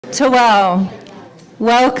Tawau,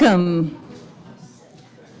 welcome.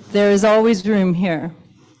 There is always room here.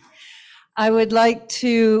 I would like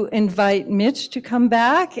to invite Mitch to come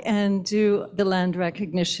back and do the land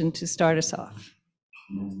recognition to start us off.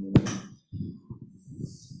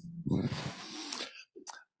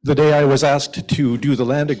 The day I was asked to do the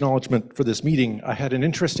land acknowledgement for this meeting, I had an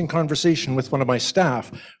interesting conversation with one of my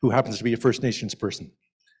staff who happens to be a First Nations person.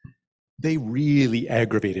 They really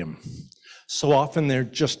aggravate him. So often they're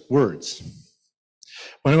just words.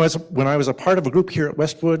 When I was a part of a group here at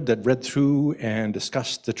Westwood that read through and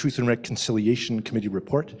discussed the Truth and Reconciliation Committee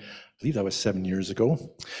report, I believe that was 7 years ago,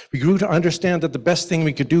 we grew to understand that the best thing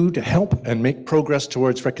we could do to help and make progress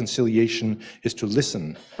towards reconciliation is to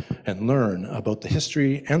listen and learn about the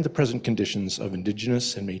history and the present conditions of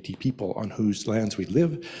Indigenous and Métis people on whose lands we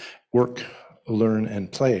live, work, learn,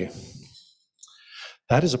 and play.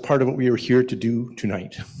 That is a part of what we are here to do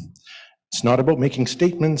tonight. It's not about making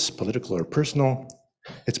statements, political or personal.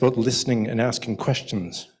 It's about listening and asking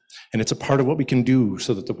questions. And it's a part of what we can do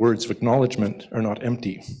so that the words of acknowledgement are not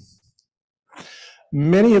empty.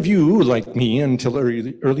 Many of you, like me until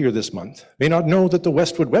earlier this month, may not know that the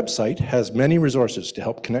Westwood website has many resources to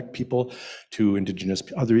help connect people to Indigenous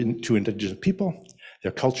people,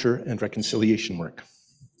 their culture, and reconciliation work.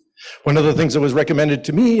 One of the things that was recommended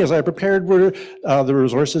to me as I prepared were the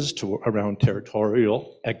resources around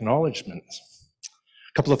territorial acknowledgements.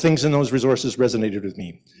 A couple of things in those resources resonated with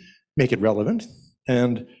me. Make it relevant,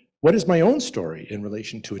 and what is my own story in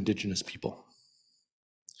relation to Indigenous people?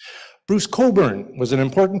 Bruce Cockburn was an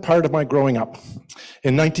important part of my growing up.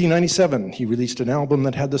 In 1997, he released an album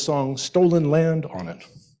that had the song Stolen Land on it.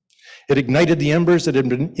 It ignited the embers that had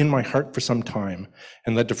been in my heart for some time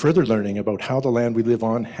and led to further learning about how the land we live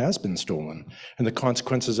on has been stolen and the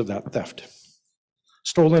consequences of that theft.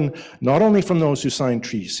 Stolen not only from those who signed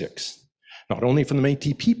Treaty 6, not only from the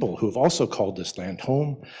Métis people who have also called this land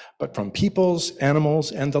home, but from peoples,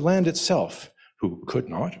 animals, and the land itself who could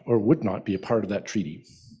not or would not be a part of that treaty.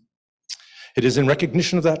 It is in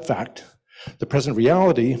recognition of that fact, the present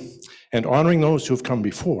reality, and honoring those who have come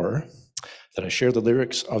before, that I share the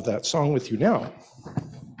lyrics of that song with you now.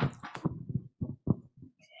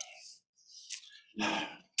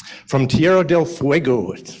 From Tierra del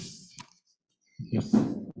Fuego.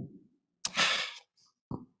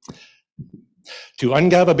 To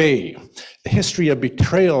Ungava Bay, the history of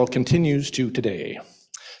betrayal continues to today.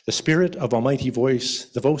 The spirit of Almighty Voice,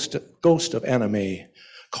 the ghost of Anna May,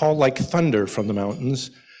 call like thunder from the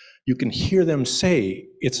mountains. You can hear them say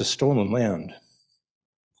it's a stolen land.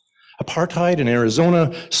 Apartheid in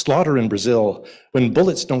Arizona, slaughter in Brazil. When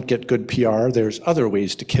bullets don't get good PR, there's other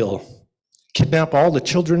ways to kill. Kidnap all the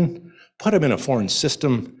children, put them in a foreign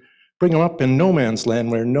system, bring them up in no man's land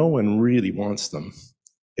where no one really wants them.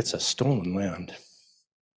 It's a stolen land.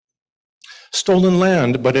 Stolen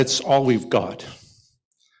land, but it's all we've got.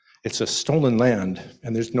 It's a stolen land,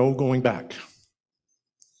 and there's no going back.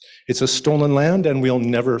 It's a stolen land, and we'll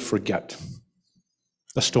never forget.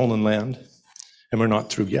 A stolen land, and we're not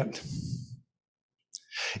through yet.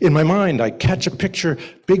 In my mind, I catch a picture,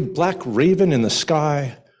 big black raven in the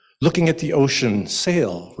sky, looking at the ocean,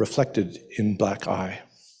 sail reflected in black eye.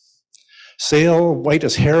 Sail, white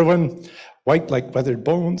as heroin, white like weathered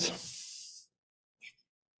bones.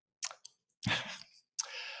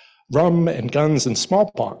 Rum and guns and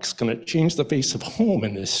smallpox gonna change the face of home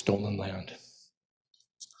in this stolen land.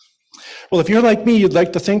 Well, if you're like me, you'd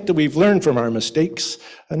like to think that we've learned from our mistakes,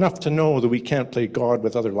 enough to know that we can't play God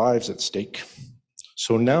with other lives at stake.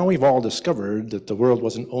 So now we've all discovered that the world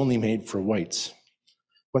wasn't only made for whites.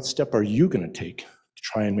 What step are you going to take to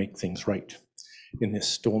try and make things right in this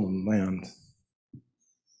stolen land?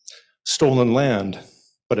 Stolen land,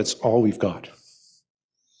 but it's all we've got.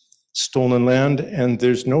 Stolen land, and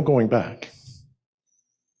there's no going back.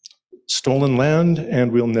 Stolen land,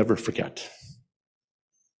 and we'll never forget.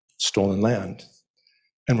 Stolen land,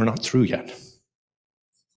 and we're not through yet.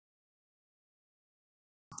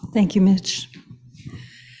 Thank you, Mitch.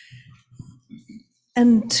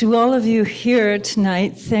 And to all of you here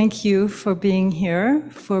tonight, thank you for being here,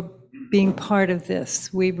 for being part of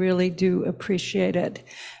this. We really do appreciate it.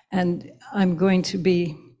 And I'm going to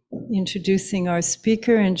be introducing our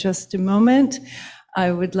speaker in just a moment.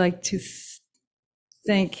 I would like to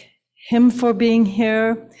thank him for being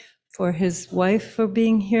here, for his wife for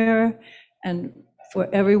being here, and for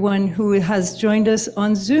everyone who has joined us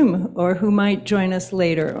on Zoom or who might join us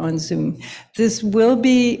later on Zoom. This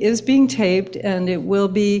is being taped, and it will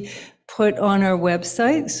be put on our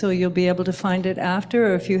website, so you'll be able to find it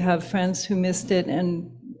after, or if you have friends who missed it and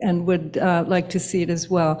and would like to see it as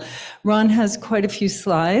well. Ron has quite a few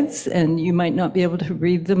slides, and you might not be able to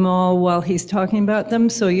read them all while he's talking about them,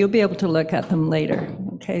 so you'll be able to look at them later,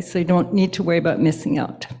 okay? So you don't need to worry about missing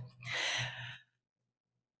out.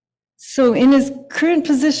 So in his current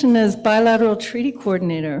position as Bilateral Treaty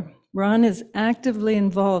Coordinator, Ron is actively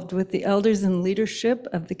involved with the elders and leadership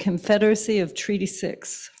of the Confederacy of Treaty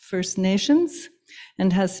 6 First Nations,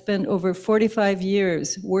 and has spent over 45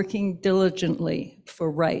 years working diligently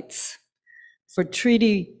for rights, for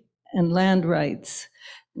treaty and land rights,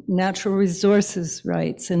 natural resources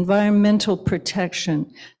rights, environmental protection,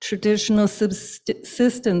 traditional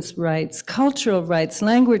subsistence rights, cultural rights,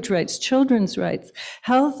 language rights, children's rights,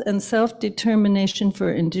 health and self-determination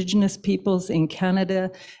for Indigenous peoples in Canada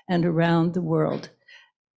and around the world.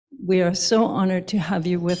 We are so honored to have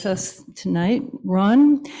you with us tonight,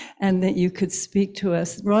 Ron, and that you could speak to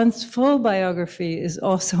us. Ron's full biography is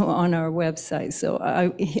also on our website, so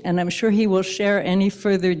and I'm sure he will share any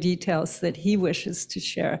further details that he wishes to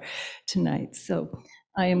share tonight. So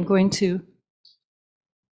I would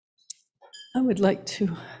like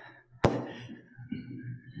to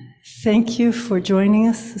thank you for joining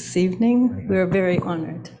us this evening. We're very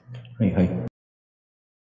honored. Hi.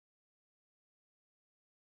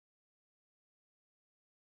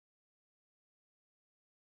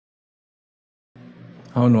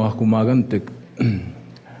 Ano ako magantik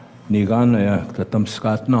ni gana ya tatam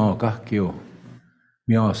skat na kakyo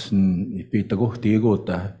mias ipitago tigo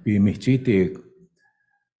ta pi michiti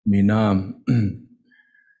mina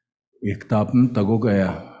iktapm tago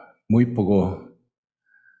gaya muy poco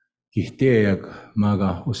kihtiyak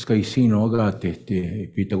maga uskaisino agate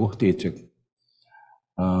te ipitago tichik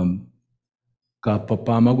ka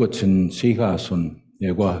papamagotsin sigasun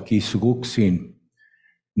yagwa kisuguksin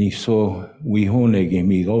niso wihonegi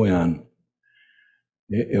migoyan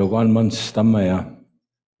eogan man stamaya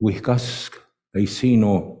wihkask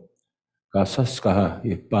aisino kasaskaha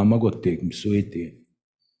ipamagotik msuiti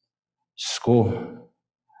sko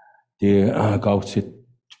de gautsit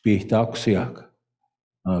pihtaksiak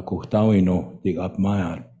kuhtawino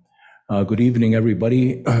tigapmayar. Good evening,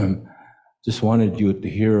 everybody. Just wanted you to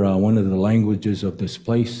hear one of the languages of this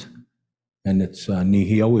place, and it's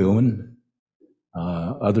Nihiawiun.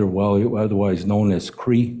 Otherwise known as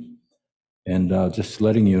Cree, and just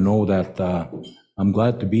letting you know that I'm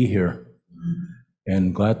glad to be here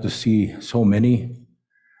and glad to see so many,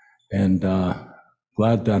 and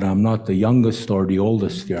glad that I'm not the youngest or the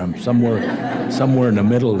oldest here. I'm somewhere in the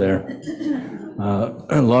middle there.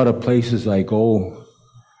 A lot of places I go,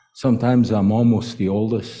 sometimes I'm almost the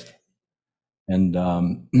oldest, and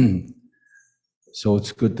so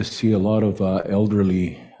it's good to see a lot of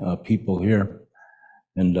elderly people here.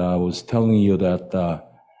 And I was telling you that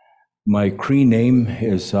my Cree name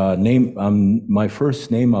is my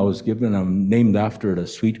first name I was given, I'm named after the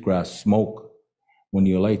sweetgrass smoke. When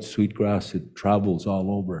you light sweetgrass, it travels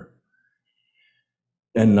all over.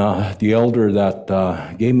 And the elder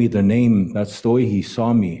that gave me the name, that's the way he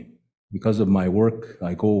saw me. Because of my work,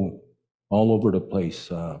 I go all over the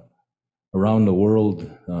place, around the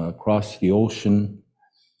world, across the ocean.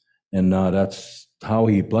 And that's how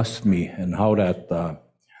he blessed me, and how that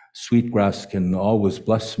sweetgrass can always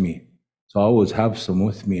bless me. So I always have some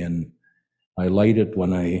with me, and I light it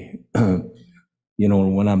when I,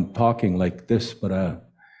 when I'm talking like this. But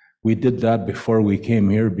we did that before we came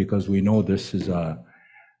here because we know this is a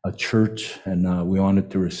church, and we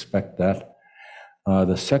wanted to respect that.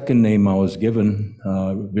 The second name I was given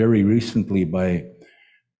very recently by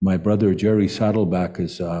my brother Jerry Saddleback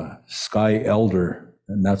is Sky Elder.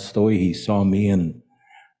 And that's the way he saw me, and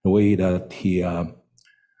the way that he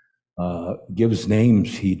gives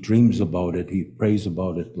names, he dreams about it, he prays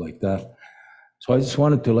about it like that. So I just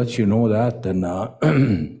wanted to let you know that.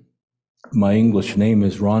 And my English name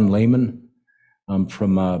is Ron Lameman. I'm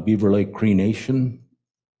from Beaver Lake Cree Nation,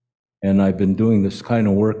 and I've been doing this kind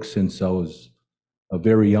of work since I was a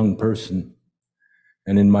very young person.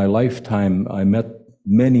 And in my lifetime, I met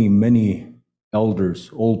many, many elders,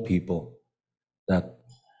 old people, that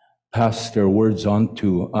passed their words on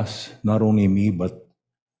to us, not only me, but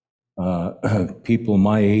people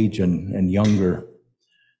my age and younger.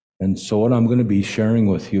 And so what I'm going to be sharing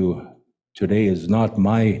with you today is not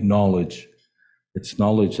my knowledge, it's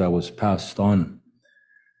knowledge that was passed on.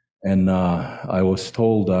 And I was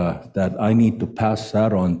told that I need to pass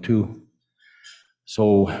that on too.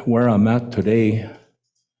 So where I'm at today,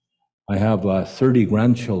 I have 30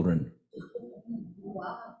 grandchildren.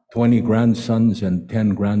 20 grandsons and 10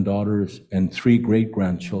 granddaughters and 3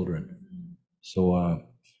 great-grandchildren. So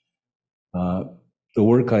the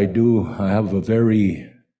work I do, I have a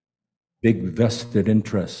very big vested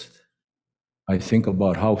interest. I think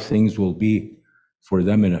about how things will be for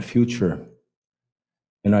them in the future.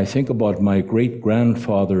 And I think about my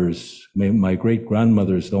great-grandfathers, my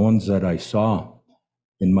great-grandmothers, the ones that I saw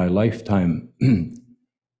in my lifetime.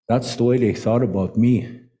 That's the way they thought about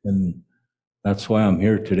me. And that's why I'm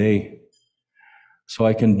here today. So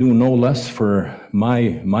I can do no less for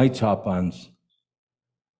my Chapans.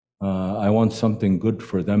 I want something good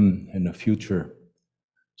for them in the future.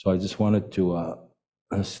 So I just wanted to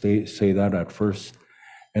say that at first.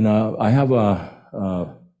 And I have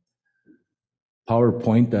a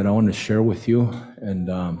PowerPoint that I want to share with you. And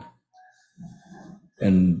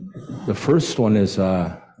the first one is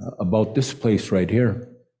about this place right here.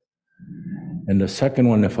 And the second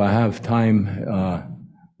one, if I have time,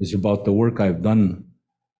 is about the work I've done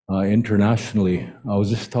internationally. I was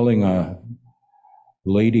just telling a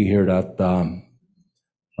lady here that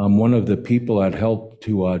I'm one of the people that helped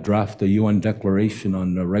to draft the UN Declaration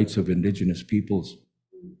on the Rights of Indigenous Peoples.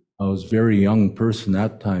 I was a very young person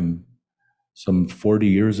that time, some 40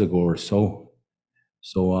 years ago or so.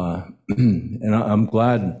 So, and I'm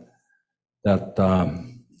glad that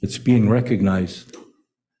it's being recognized.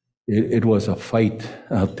 It was a fight,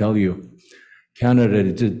 I'll tell you. Canada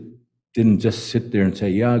didn't just sit there and say,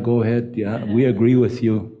 yeah, go ahead, yeah, we agree with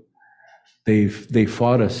you. They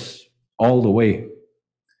fought us all the way,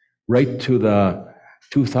 right to the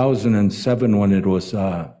 2007 when it was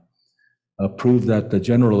approved that the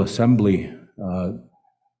General Assembly,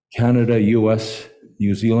 Canada, US,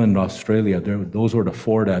 New Zealand, Australia, those were the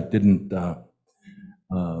four that didn't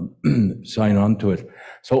sign on to it.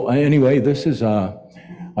 So anyway, this is,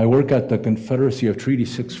 I work at the Confederacy of Treaty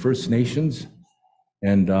 6 First Nations,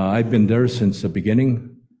 and I've been there since the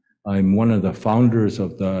beginning. I'm one of the founders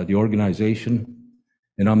of the organization,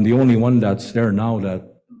 and I'm the only one that's there now that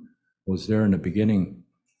was there in the beginning.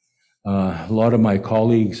 A lot of my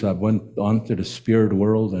colleagues went on to the spirit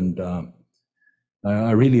world, and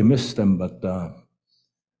I really miss them, but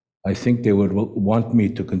I think they would want me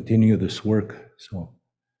to continue this work. So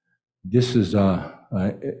this is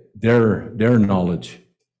their knowledge.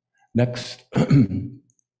 Next.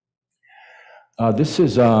 This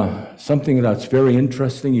is something that's very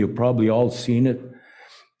interesting. You've probably all seen it.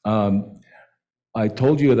 I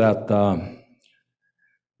told you that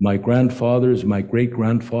my grandfathers, my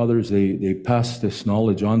great-grandfathers, they passed this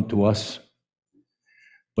knowledge on to us.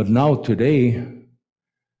 But now today,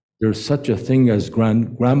 there's such a thing as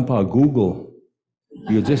Grandpa Google.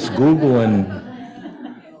 You just Google and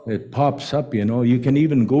it pops up, you know. You can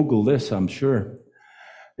even Google this, I'm sure.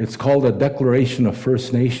 It's called a Declaration of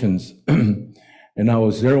First Nations. And I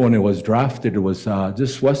was there when it was drafted. It was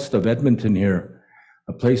just west of Edmonton here,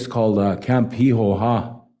 a place called Camp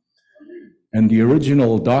Hihoha. And the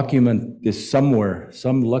original document is somewhere.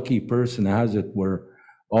 Some lucky person has it, where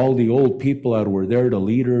all the old people that were there, the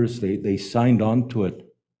leaders, they signed on to it.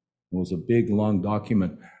 It was a big, long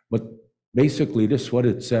document. But basically, this is what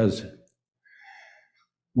it says.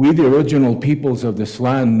 We, the original peoples of this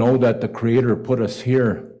land, know that the Creator put us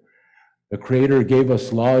here. The Creator gave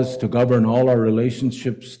us laws to govern all our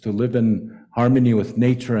relationships, to live in harmony with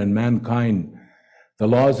nature and mankind. The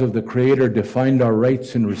laws of the Creator defined our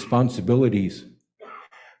rights and responsibilities.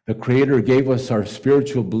 The Creator gave us our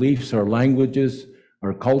spiritual beliefs, our languages,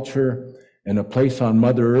 our culture, and a place on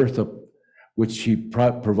Mother Earth which He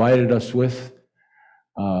provided us with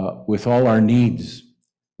all our needs.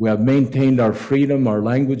 We have maintained our freedom, our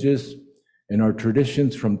languages, and our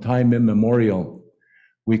traditions from time immemorial.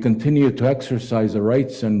 We continue to exercise the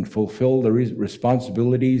rights and fulfill the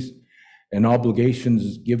responsibilities and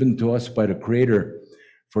obligations given to us by the Creator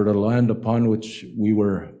for the land upon which we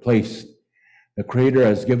were placed. The Creator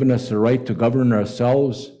has given us the right to govern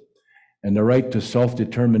ourselves and the right to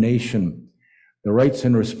self-determination. The rights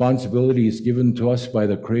and responsibilities given to us by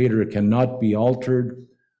the Creator cannot be altered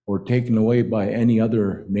or taken away by any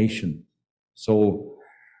other nation. So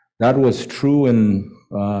that was true in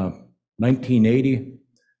 1980,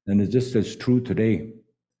 and it's just as true today.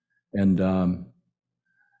 And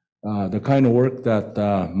the kind of work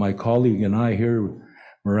that my colleague and I here,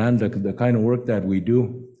 Miranda, the kind of work that we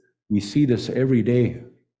do, we see this every day,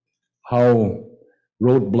 how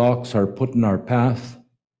roadblocks are put in our path,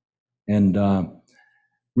 and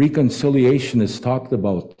reconciliation is talked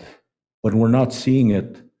about, but we're not seeing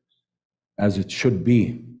it as it should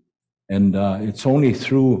be. And it's only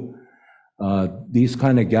through these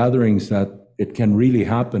kind of gatherings that it can really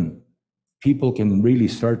happen. People can really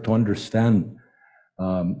start to understand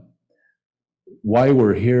why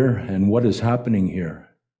we're here and what is happening here.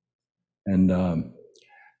 And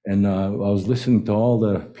I was listening to all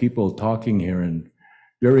the people talking here, and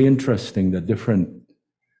very interesting, the different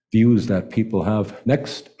views that people have.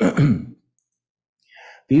 Next,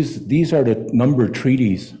 these are the numbered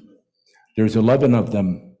treaties. There's 11 of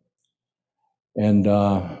them. And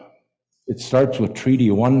it starts with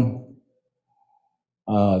Treaty 1,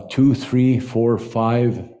 2, 3, 4,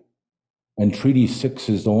 5, and Treaty 6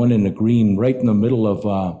 is the one in the green, right in the middle of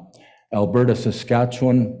Alberta,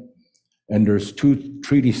 Saskatchewan. And there's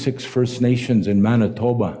Treaty 6 First Nations in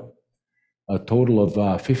Manitoba, a total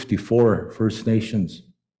of 54 First Nations.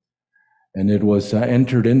 And it was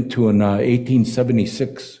entered into in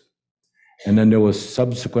 1876. And then there was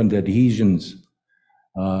subsequent adhesions.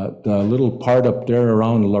 The little part up there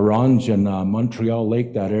around Larange and Montreal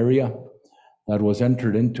Lake, that area, that was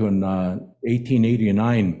entered into in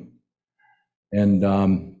 1889. And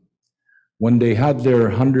when they had their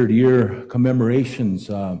 100-year commemorations,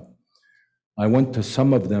 I went to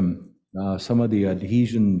some of them, some of the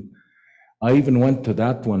adhesion. I even went to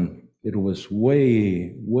that one. It was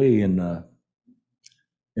way in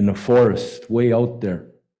the forest, way out there,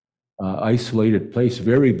 isolated place,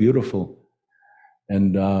 very beautiful.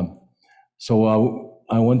 And so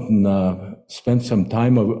I went and spent some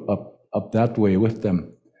time up that way with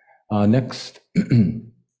them. Next,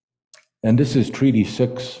 and this is Treaty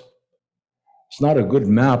 6. It's not a good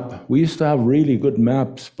map. We used to have really good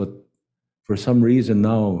maps, but for some reason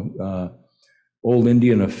now, Old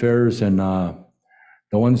Indian Affairs and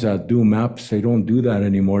the ones that do maps, they don't do that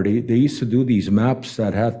anymore. They used to do these maps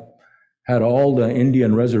that had all the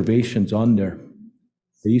Indian reservations on there.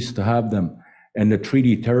 They used to have them, and the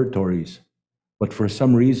treaty territories. But for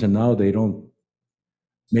some reason now they don't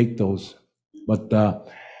make those. But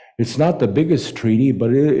it's not the biggest treaty,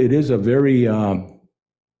 but it is a very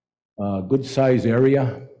good size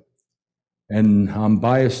area. And I'm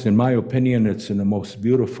biased, in my opinion, it's in the most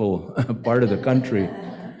beautiful part of the country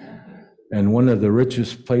and one of the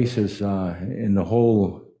richest places in the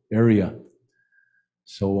whole area.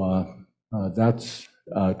 So that's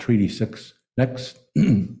Treaty 6. Next.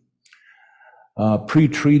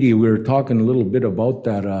 Pre-treaty, we were talking a little bit about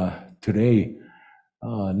that today.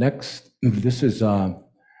 Next, this is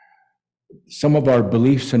some of our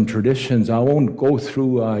beliefs and traditions. I won't go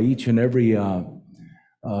through each and every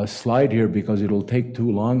slide here because it'll take too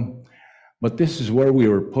long. But this is where we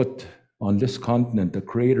were put on this continent. The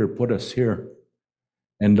Creator put us here.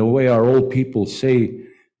 And the way our old people say,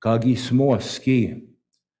 Kagismoa ski,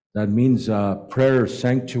 that means prayer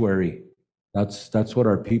sanctuary. That's what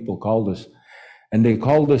our people called us. And they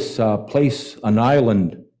called this place an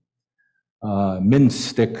island,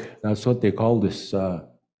 Minstick. That's what they call this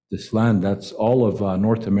land. That's all of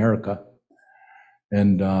North America.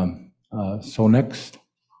 And so next.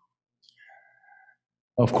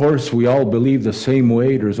 Of course, we all believe the same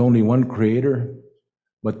way. There's only one Creator,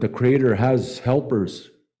 but the Creator has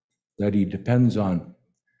helpers that He depends on.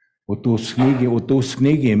 That's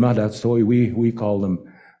the way we call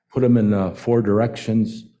them. Put them in 4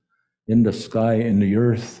 directions, in the sky, in the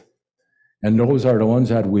earth. And those are the ones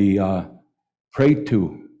that we pray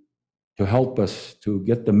to help us to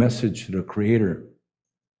get the message to the Creator.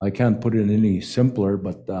 I can't put it any simpler,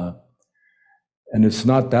 but and it's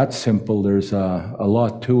not that simple. There's a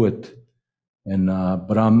lot to it, and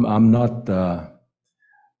but I'm not the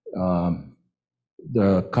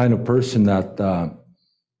kind of person that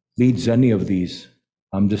leads any of these.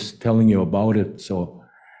 I'm just telling you about it, so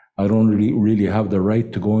I don't really have the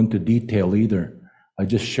right to go into detail either. I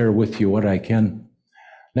just share with you what I can.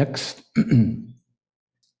 Next.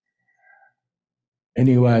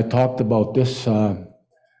 Anyway, I talked about this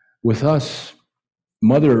with us.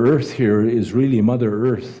 Mother Earth here is really Mother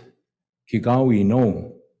Earth, Kigawi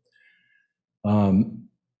no.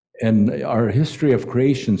 And our history of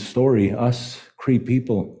creation story, us Cree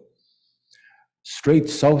people, straight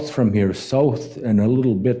south from here, south and a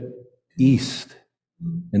little bit east,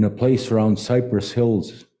 in a place around Cypress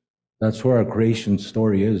Hills. That's where our creation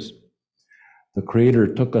story is. The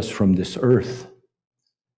Creator took us from this earth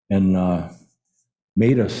and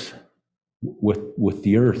made us with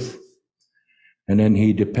the earth. And then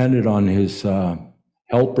He depended on His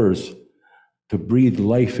helpers to breathe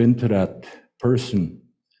life into that person,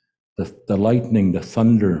 the lightning, the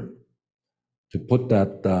thunder, to put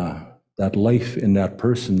that life in that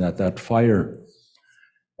person, that fire,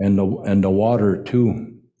 and the water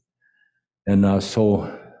too. And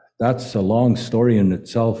so that's a long story in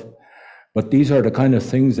itself. But these are the kind of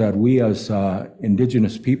things that we as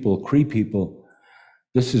Indigenous people, Cree people,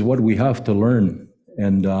 this is what we have to learn.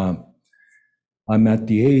 And I'm at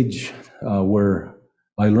the age where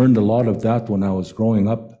I learned a lot of that when I was growing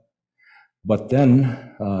up. But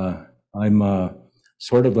then I'm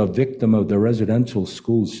sort of a victim of the residential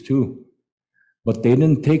schools too. But they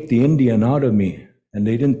didn't take the Indian out of me, and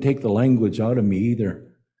they didn't take the language out of me either.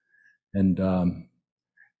 And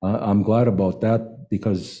I'm glad about that,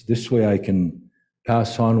 because this way I can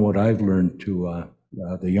pass on what I've learned to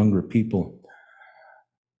the younger people.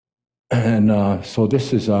 And so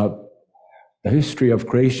this is the history of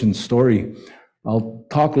creation story. I'll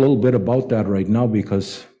talk a little bit about that right now,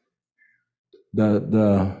 because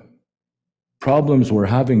the problems we're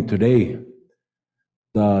having today,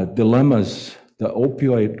 the dilemmas, the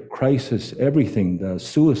opioid crisis, everything, the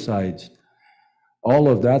suicides, all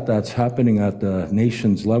of that that's happening at the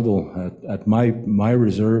nation's level, at my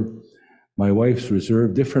reserve, my wife's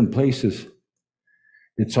reserve, different places.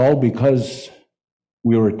 It's all because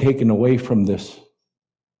we were taken away from this.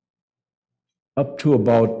 Up to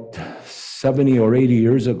about 70 or 80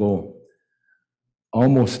 years ago,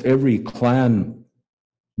 almost every clan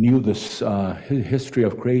knew this history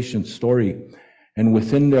of creation story. And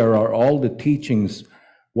within there are all the teachings,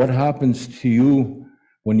 what happens to you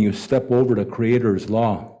when you step over the Creator's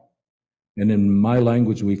law. And in my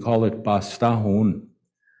language, we call it bastahon.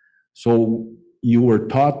 So you were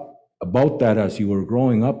taught about that as you were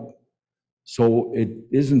growing up. So it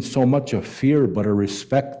isn't so much a fear, but a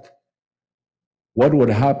respect. What would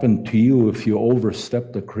happen to you if you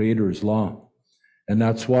overstepped the Creator's law? And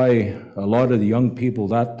that's why a lot of the young people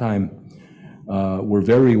that time were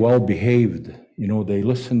very well behaved. You know, they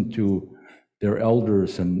listened to their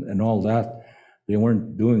elders and all that. They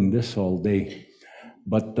weren't doing this all day.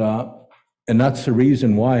 But, and that's the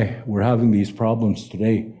reason why we're having these problems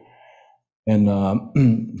today. And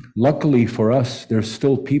luckily for us, there's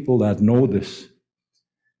still people that know this,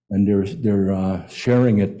 and they're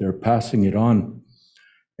sharing it, they're passing it on.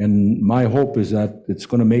 And my hope is that it's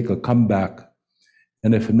going to make a comeback.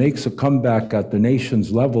 And if it makes a comeback at the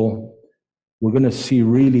nation's level, we're going to see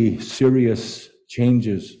really serious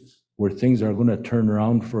changes where things are going to turn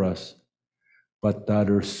around for us. But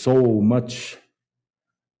there's so much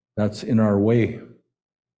that's in our way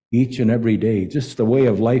each and every day, just the way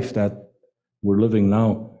of life that we're living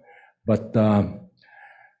now. But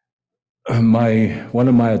one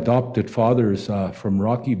of my adopted fathers from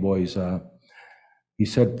Rocky Boys, he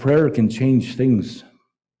said, prayer can change things.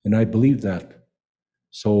 And I believe that.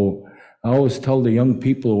 So I always tell the young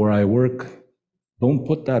people where I work, don't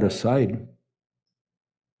put that aside.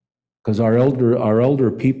 Because our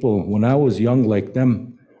elder people, when I was young like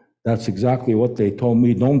them, that's exactly what they told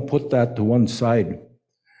me. Don't put that to one side.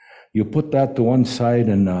 You put that to one side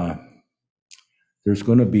and there's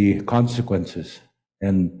going to be consequences.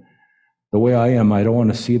 And the way I am, I don't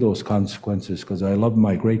want to see those consequences because I love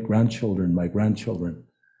my great-grandchildren, my grandchildren.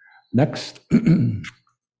 Next.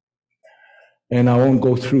 And I won't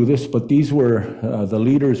go through this, but these were the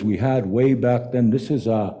leaders we had way back then. This is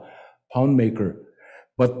a Poundmaker.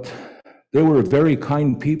 But they were very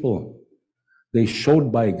kind people. They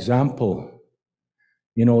showed by example.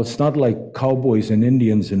 You know, it's not like cowboys and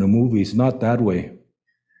Indians in the movies, not that way.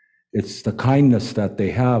 It's the kindness that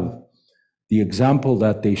they have, the example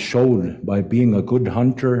that they showed by being a good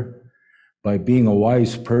hunter, by being a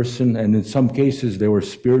wise person, and in some cases they were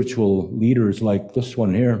spiritual leaders like this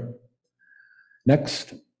one here.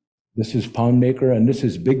 Next, this is Poundmaker, and this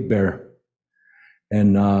is Big Bear.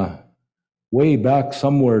 And way back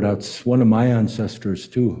somewhere, that's one of my ancestors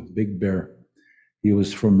too, Big Bear. He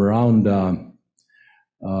was from around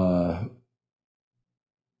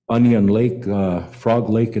Onion Lake, Frog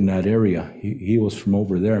Lake in that area. He was from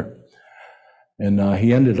over there. And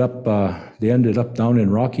they ended up down in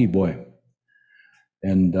Rocky Boy.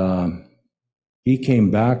 And he came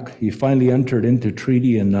back. He finally entered into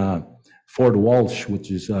treaty in Fort Walsh,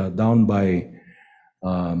 which is down by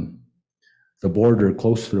the border,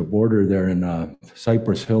 close to the border there in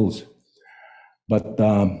Cypress Hills. But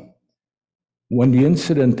when the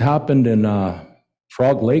incident happened in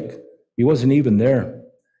Frog Lake, he wasn't even there.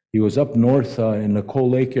 He was up north in the Coal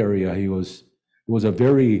Lake area. It was a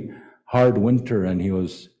very hard winter, and he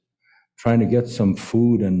was trying to get some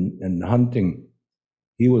food and hunting.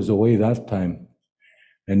 He was away that time.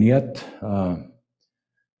 And yet,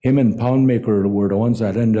 him and Poundmaker were the ones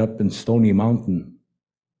that ended up in Stony Mountain.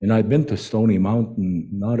 And I've been to Stony Mountain,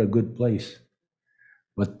 not a good place.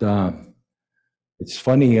 But it's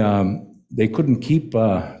funny, they couldn't keep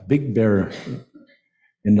Big Bear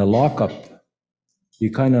in the lockup. He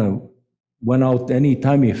kind of went out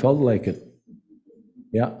anytime he felt like it.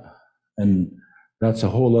 Yeah, and that's a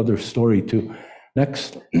whole other story too.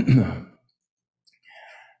 Next. And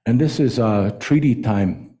this is treaty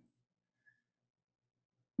time.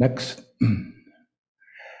 Next.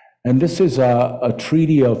 And this is a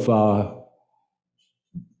treaty of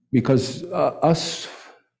because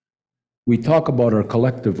we talk about our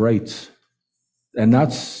collective rights, and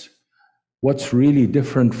that's what's really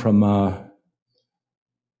different from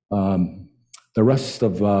the rest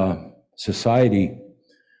of society.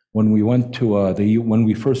 When we went to when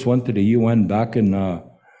we first went to the UN back in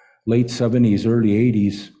late 70s, early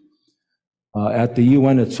 80s, at the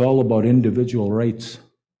UN, it's all about individual rights.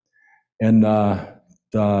 And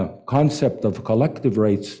the concept of collective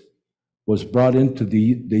rights was brought into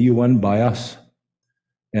the UN by us.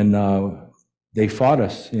 And they fought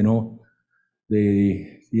us,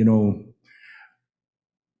 They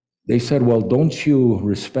said, well, don't you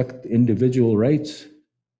respect individual rights?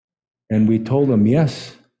 And we told them,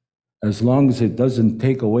 yes, as long as it doesn't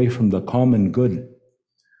take away from the common good.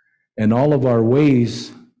 And all of our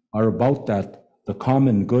ways are about that, the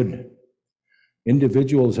common good.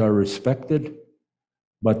 Individuals are respected,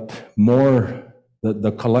 but more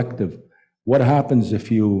the collective. What happens if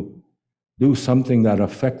you do something that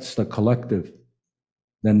affects the collective?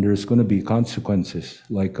 Then there's going to be consequences.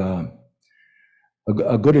 Like a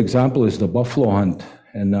good example is the buffalo hunt.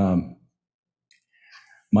 And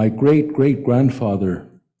my great-great-grandfather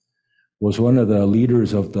was one of the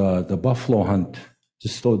leaders of the buffalo hunt,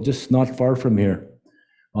 just not far from here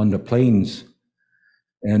on the plains.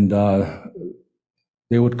 And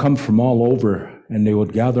they would come from all over, and they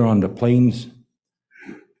would gather on the plains.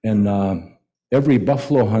 And every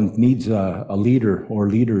buffalo hunt needs a leader or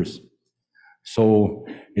leaders. So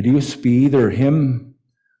it used to be either him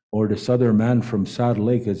or this other man from Saddle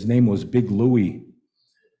Lake. His name was Big Louie.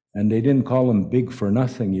 And they didn't call him Big for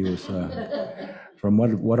nothing. He was, from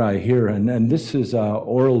what I hear, and this is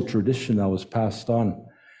oral tradition that was passed on.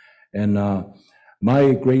 And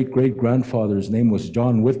my great-great-grandfather's name was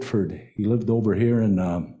John Whitford. He lived over here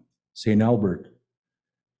in St. Albert.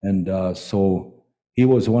 And so he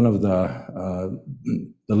was one of the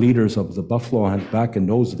leaders of the buffalo hunt back in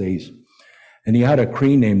those days. And he had a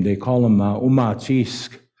Cree name. They call him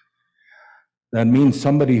Umachisk. That means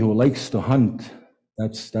somebody who likes to hunt.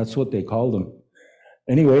 That's what they called him.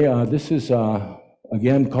 Anyway, this is,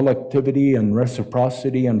 again, collectivity and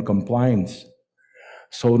reciprocity and compliance.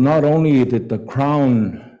 So not only did the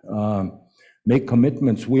Crown make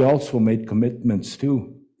commitments, we also made commitments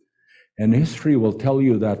too. And history will tell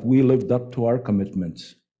you that we lived up to our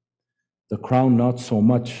commitments. The Crown, not so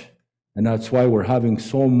much. And that's why we're having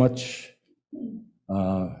so much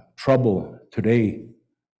trouble today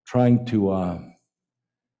trying to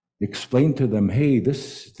explain to them, hey,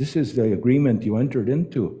 this is the agreement you entered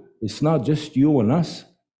into. It's not just you and us.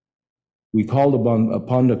 We called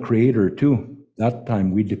upon the Creator too. That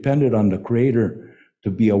time we depended on the Creator to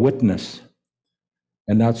be a witness.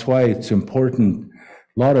 And that's why it's important.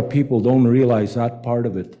 A lot of people don't realize that part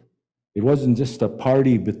of it. It wasn't just a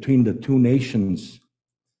party between the two nations,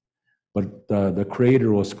 but the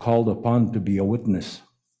Creator was called upon to be a witness.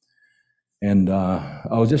 And I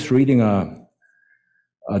was just reading a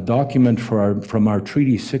document from our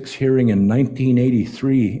Treaty 6 hearing in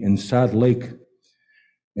 1983 in Saddle Lake.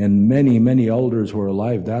 And many elders were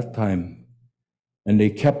alive that time. And they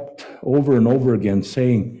kept over and over again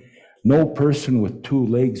saying, no person with two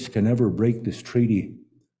legs can ever break this treaty.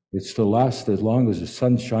 It's to last as long as the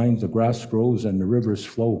sun shines, the grass grows, and the rivers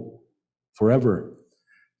flow forever.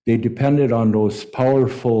 They depended on those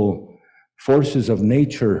powerful forces of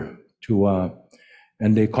nature to,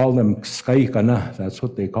 and they call them skaikana, that's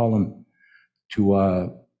what they call them,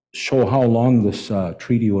 to show how long this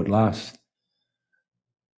treaty would last.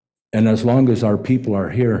 And as long as our people are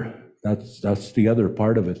here, that's the other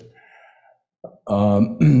part of it.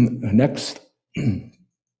 Next.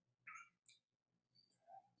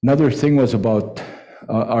 Another thing was about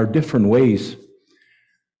our different ways.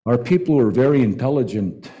 Our people were very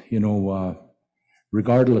intelligent,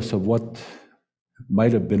 regardless of what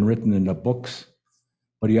might have been written in the books.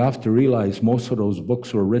 But you have to realize most of those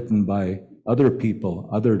books were written by other people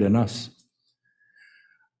other than us.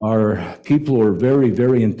 Our people were very,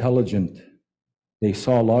 very intelligent. They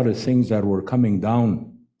saw a lot of things that were coming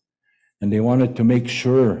down, and they wanted to make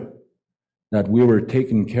sure that we were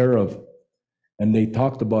taken care of. And they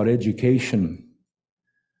talked about education.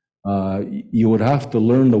 You would have to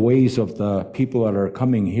learn the ways of the people that are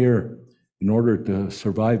coming here in order to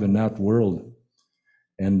survive in that world.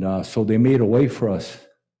 And so they made a way for us.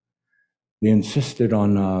 They insisted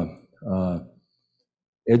on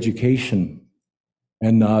education.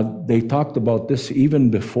 And they talked about this even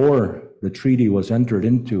before the treaty was entered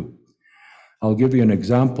into. I'll give you an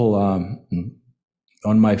example.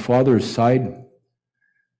 On my father's side,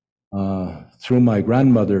 through my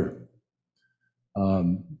grandmother,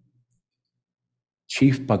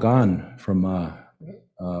 Chief Pagan from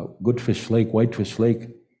Goodfish Lake, Whitefish Lake.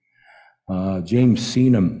 James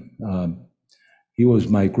seen him. He was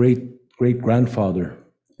my great-grandfather.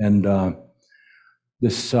 And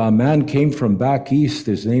this man came from back east.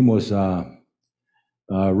 His name was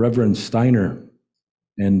Reverend Steiner.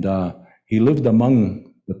 And he lived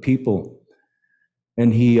among the people.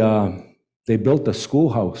 And they built a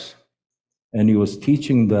schoolhouse. And he was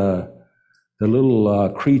teaching the little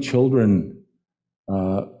Cree children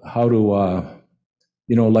how to,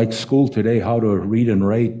 like school today, how to read and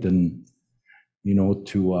write and,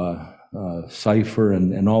 to cipher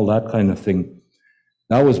and all that kind of thing.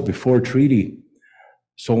 That was before treaty.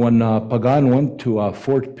 So when Pagan went to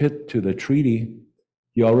Fort Pitt to the treaty,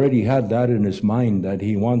 he already had that in his mind that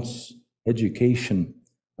he wants education,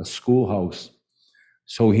 a schoolhouse.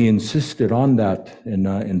 So he insisted on that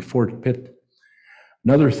in Fort Pitt.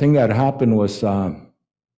 Another thing that happened was in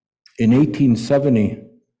 1870,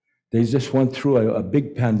 they just went through a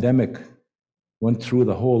big pandemic, went through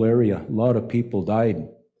the whole area. A lot of people died.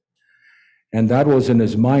 And that was in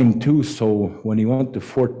his mind too. So when he went to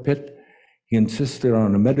Fort Pitt, he insisted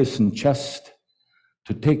on a medicine chest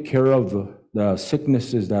to take care of the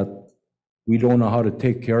sicknesses that we don't know how to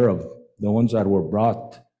take care of, the ones that were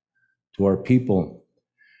brought to our people.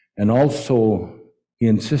 And also, he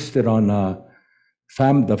insisted on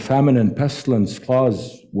the famine and pestilence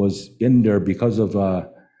clause was in there because of the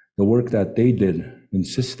work that they did,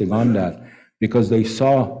 insisting on that, because they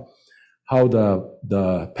saw how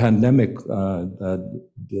the pandemic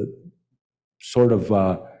sort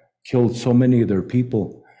of killed so many of their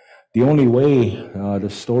people. The only way the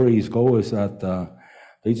stories go is that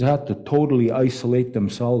they just had to totally isolate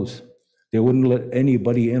themselves. They wouldn't let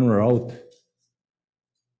anybody in or out,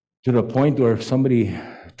 to the point where if somebody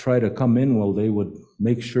tried to come in, well, they would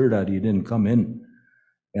make sure that he didn't come in.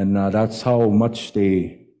 And that's how much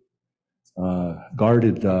they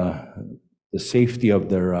guarded the safety of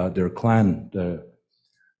their clan, the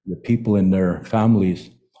people in their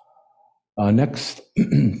families. Next.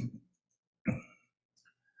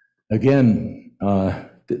 Again,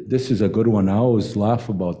 this is a good one. I always laugh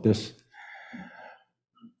about this.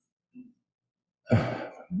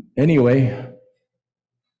 Anyway,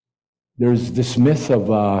 there's this myth of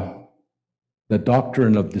the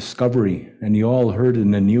doctrine of discovery, and you all heard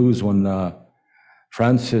in the news when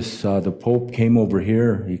Francis, the Pope, came over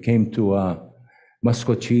here. He came to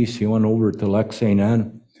Musqueam. He went over to Lac St.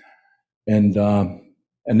 Anne, and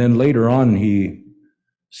then later on he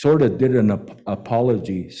sort of did an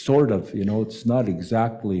apology, sort of, it's not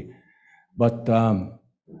exactly, but,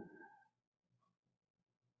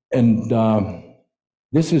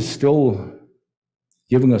 this is still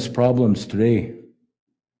giving us problems today.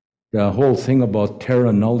 The whole thing about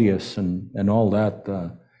terra nullius and all that,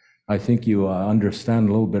 I think you understand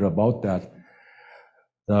a little bit about that.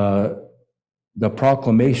 The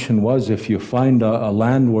proclamation was, if you find a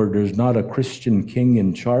land where there's not a Christian king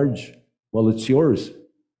in charge, well, it's yours.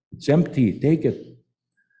 It's empty, take it,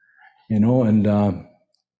 and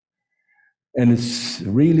it's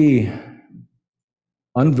really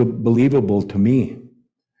unbelievable to me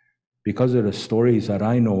because of the stories that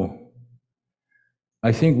I know.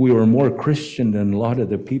 I think we were more Christian than a lot of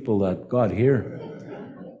the people that got here.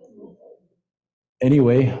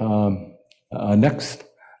 Anyway, next,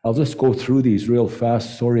 I'll just go through these real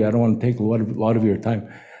fast. Sorry, I don't want to take a lot of your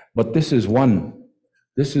time, but this is one.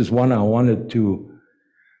 This is one I wanted to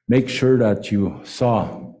make sure that you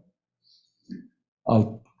saw.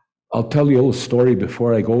 I'll tell you a little story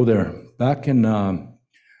before I go there. Back in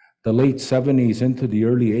the late 70s into the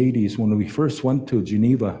early 80s, when we first went to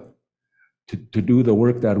Geneva to do the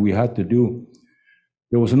work that we had to do,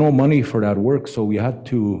 there was no money for that work, so we had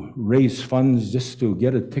to raise funds just to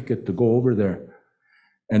get a ticket to go over there.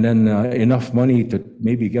 And then enough money to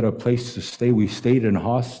maybe get a place to stay. We stayed in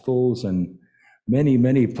hostels and many,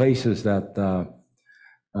 many places that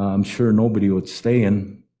I'm sure nobody would stay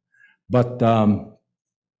in. But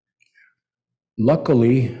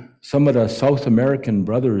luckily, some of the South American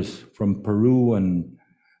brothers from Peru and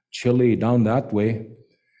Chile down that way,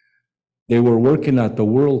 they were working at the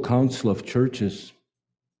World Council of Churches.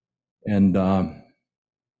 And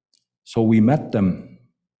so we met them,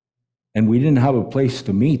 and we didn't have a place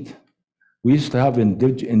to meet. We used to have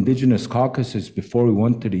indigenous caucuses before we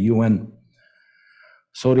went to the UN.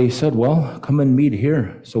 So they said, well, come and meet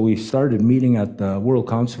here. So we started meeting at the World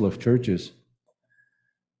Council of Churches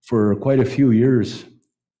for quite a few years.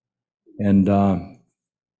 And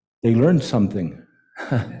they learned something.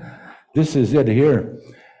 This is it here.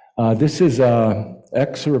 This is an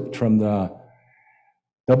excerpt from the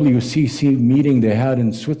WCC meeting they had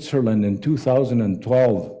in Switzerland in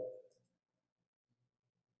 2012.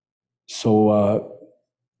 So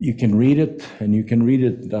you can read it, and you can read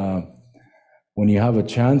it when you have a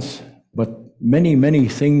chance. But many, many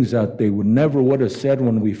things that they never would have said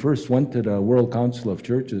when we first went to the World Council of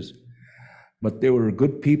Churches. But they were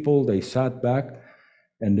good people. They sat back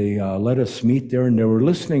and they let us meet there, and they were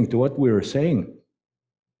listening to what we were saying.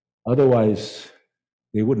 Otherwise,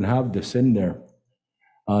 they wouldn't have this in there.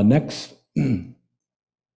 Next, I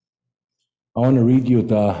want to read you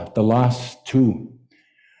the last two.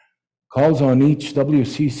 Calls on each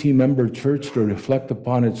WCC member church to reflect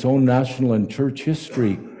upon its own national and church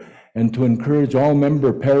history, and to encourage all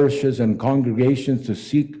member parishes and congregations to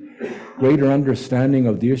seek greater understanding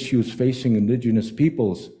of the issues facing Indigenous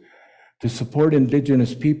peoples, to support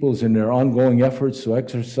Indigenous peoples in their ongoing efforts to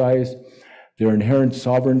exercise their inherent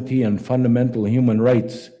sovereignty and fundamental human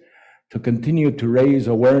rights, to continue to raise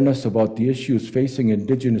awareness about the issues facing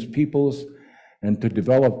Indigenous peoples, and to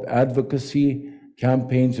develop advocacy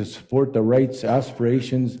campaigns to support the rights,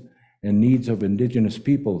 aspirations, and needs of Indigenous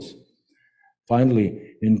peoples.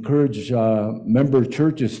 Finally, encourage member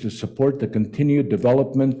churches to support the continued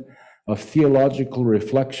development of theological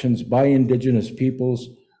reflections by Indigenous peoples,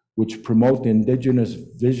 which promote Indigenous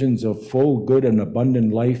visions of full, good, and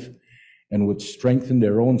abundant life, and which strengthen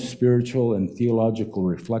their own spiritual and theological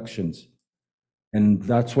reflections. And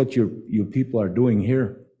that's what you people are doing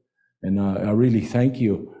here. And I really thank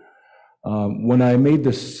you. When I made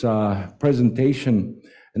this presentation,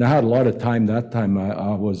 and I had a lot of time that time,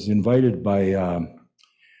 I was invited by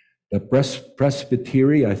the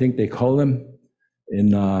Presbytery, I think they call them,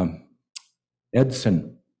 in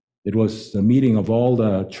Edmonton. It was the meeting of all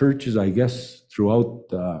the churches, I guess, throughout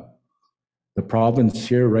the province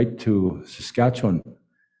here, right to Saskatchewan. A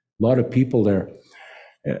lot of people there.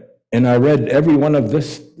 And I read every one of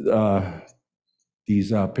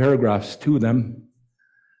these paragraphs to them.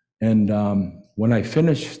 And when I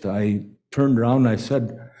finished, I turned around and I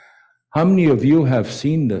said, "How many of you have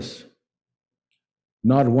seen this?"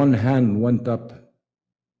 Not one hand went up.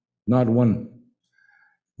 Not one.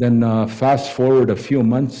 Then fast forward a few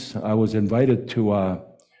months, I was invited to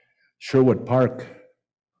Sherwood Park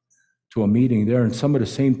to a meeting there, and some of the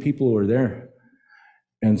same people were there.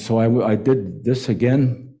 And so I did this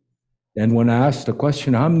again. And when I asked the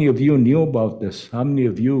question, how many of you knew about this? How many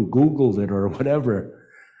of you Googled it or whatever?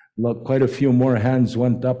 Quite a few more hands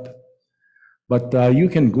went up. But you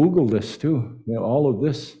can Google this too, all of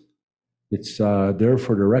this. It's there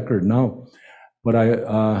for the record now. But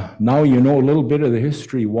now you know a little bit of the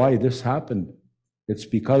history why this happened. It's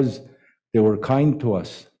because they were kind to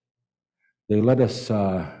us. They let us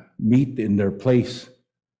meet in their place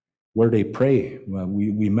where they pray.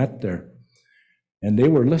 We met there. And they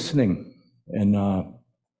were listening. And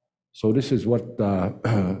so this is what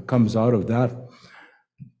comes out of that.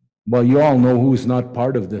 Well, you all know who's not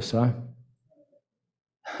part of this, huh?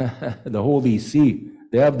 The Holy See.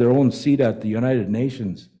 They have their own seat at the United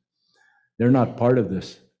Nations. They're not part of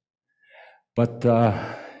this. But,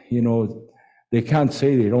 they can't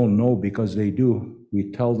say they don't know, because they do.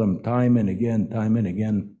 We tell them time and again,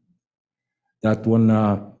 that when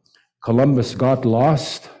Columbus got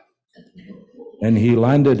lost and he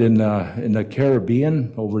landed in the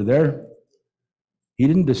Caribbean over there, he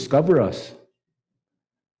didn't discover us.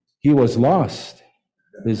 He was lost.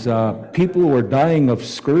 His people were dying of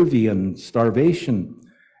scurvy and starvation,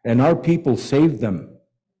 and our people saved them.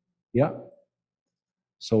 Yeah.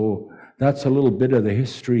 So that's a little bit of the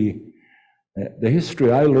history. The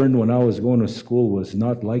history I learned when I was going to school was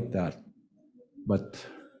not like that. But,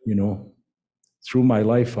 through my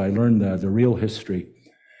life, I learned the real history.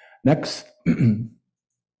 Next.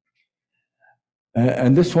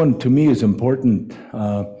 And this one to me is important.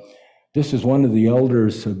 This is one of the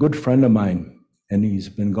elders, a good friend of mine, and he's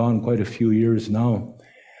been gone quite a few years now.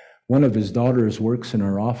 One of his daughters works in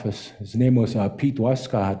our office. His name was Pete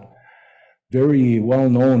Westcott, very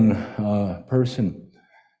well-known person.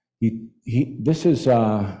 He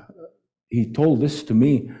told this to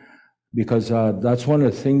me because that's one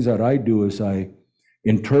of the things that I do is I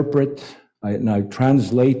interpret and I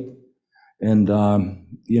translate, and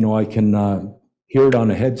I can hear it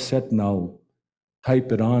on a headset and I'll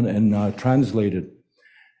type it on and translate it.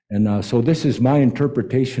 And so this is my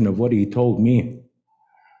interpretation of what he told me.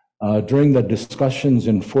 During the discussions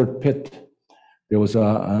in Fort Pitt, there was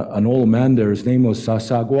an old man there. His name was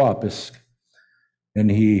Sasaguapisk.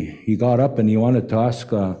 And he got up and he wanted to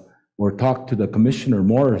ask or talk to the Commissioner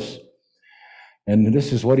Morris. And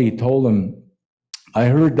this is what he told him. "I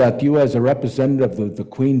heard that you as a representative of the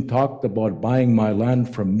Queen talked about buying my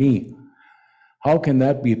land from me. How can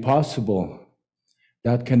that be possible?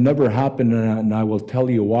 That can never happen, and I will tell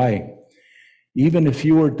you why. Even if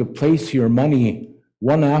you were to place your money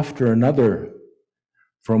one after another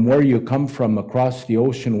from where you come from across the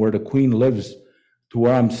ocean where the Queen lives to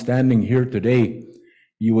where I'm standing here today,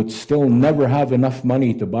 you would still never have enough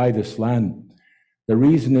money to buy this land. The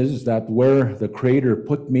reason is that where the Creator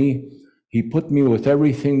put me, He put me with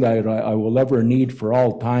everything that I will ever need for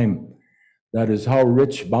all time. That is how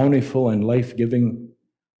rich, bountiful, and life-giving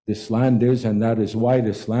this land is, and that is why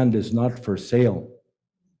this land is not for sale.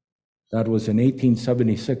 That was in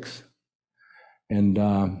 1876. And,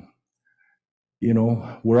 you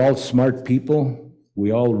know, we're all smart people.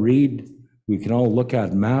 We all read. We can all look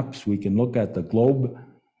at maps. We can look at the globe.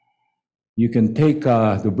 You can take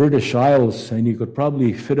the British Isles, and you could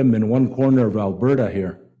probably fit them in one corner of Alberta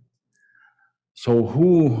here. So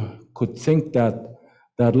who could think that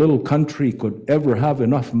that little country could ever have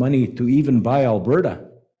enough money to even buy Alberta,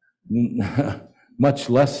 much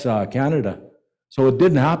less Canada? So it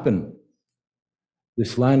didn't happen.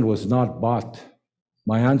 This land was not bought.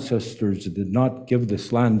 My ancestors did not give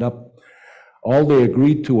this land up. All they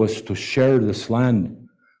agreed to was to share this land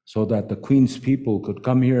so that the Queen's people could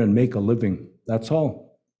come here and make a living. That's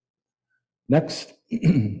all. Next.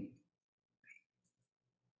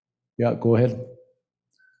 Yeah, go ahead.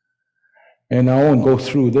 And I won't go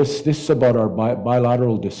through this. This is about our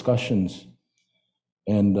bilateral discussions.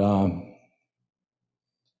 And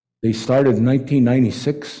they started in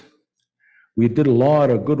 1996. We did a lot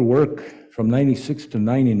of good work from 96 to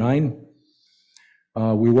 99.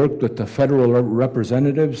 We worked with the federal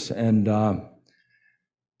representatives, and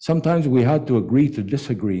sometimes we had to agree to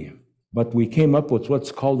disagree. But we came up with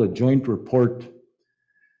what's called a joint report.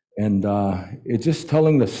 And it's just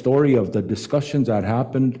telling the story of the discussions that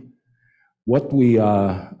happened, what we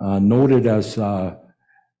noted as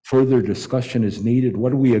further discussion is needed,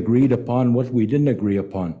 what we agreed upon, what we didn't agree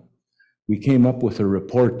upon. We came up with a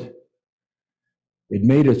report. It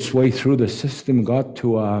made its way through the system, got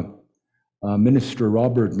to Minister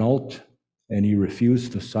Robert Nault, and he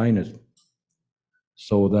refused to sign it.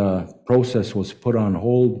 So the process was put on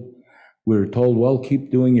hold. We were told, well,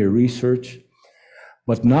 keep doing your research.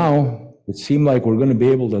 But now it seemed like we're going to be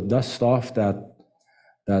able to dust off that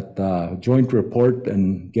joint report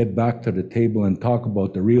and get back to the table and talk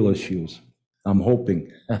about the real issues. I'm hoping.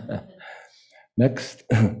 Next.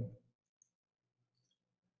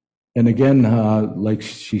 And again, like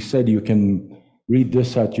she said, you can read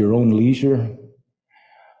this at your own leisure.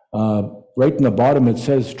 Right in the bottom, it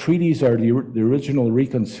says, treaties are the original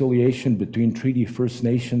reconciliation between Treaty First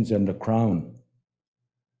Nations and the Crown.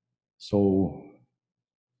 So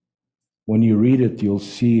when you read it, you'll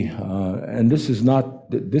see, and this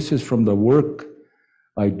is from the work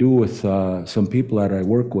I do with some people that I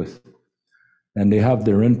work with, and they have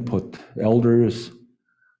their input, elders,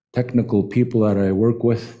 technical people that I work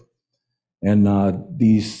with, and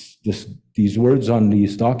these words on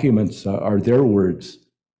these documents are their words,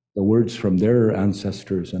 the words from their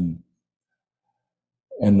ancestors, and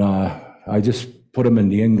I just put them in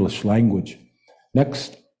the English language.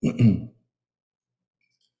 Next.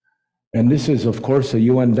 And this is, of course, a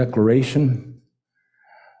UN declaration.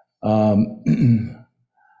 The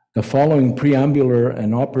following preambular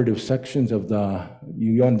and operative sections of the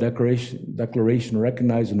UN declaration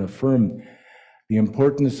recognize and affirm the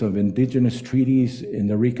importance of Indigenous treaties in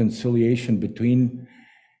the reconciliation between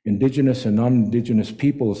Indigenous and non-Indigenous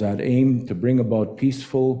peoples that aim to bring about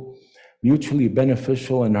peaceful, mutually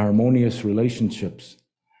beneficial, and harmonious relationships.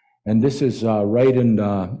 And this is right in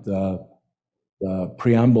the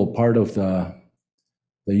preamble part of the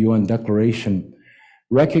UN declaration,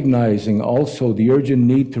 recognizing also the urgent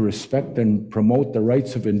need to respect and promote the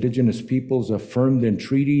rights of Indigenous peoples affirmed in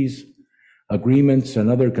treaties, agreements, and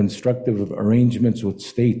other constructive arrangements with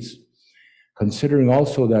states. Considering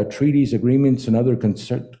also that treaties, agreements, and other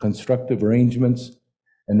constructive arrangements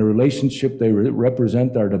and the relationship they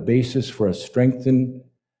represent are the basis for a strengthened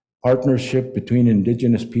partnership between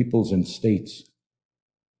Indigenous peoples and states.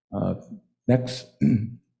 Next.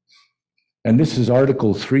 And this is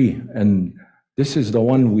Article 3, and this is the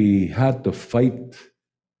one we had to fight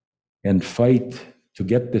to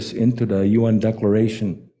get this into the UN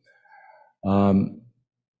declaration.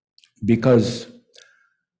 Because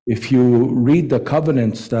if you read the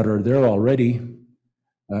covenants that are there already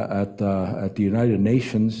at the United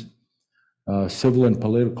Nations, civil and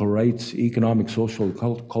political rights, economic, social,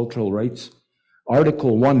 cultural rights,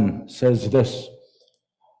 Article 1 says this.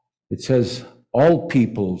 It says, all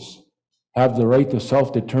peoples have the right to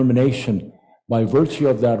self-determination. By virtue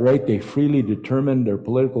of that right, they freely determine their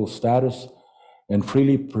political status and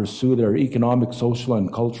freely pursue their economic, social, and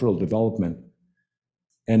cultural development.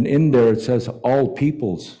 And in there, it says all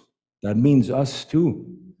peoples. That means us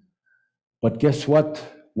too. But guess what?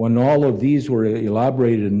 When all of these were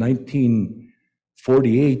elaborated in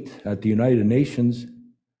 1948 at the United Nations,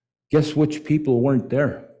 guess which people weren't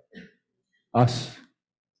there? Us.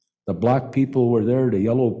 The black people were there, the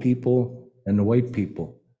yellow people, and the white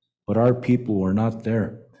people. But our people were not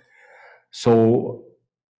there. So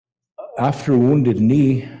after Wounded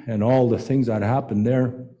Knee and all the things that happened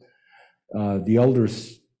there, the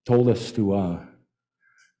elders told us to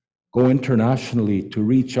go internationally, to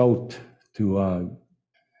reach out, to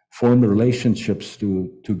form relationships,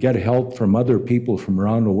 to get help from other people from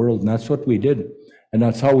around the world. And that's what we did. And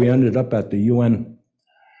that's how we ended up at the UN.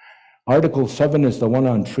 Article 7 is the one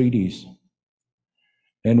on treaties.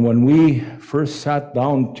 And when we first sat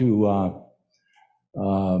down to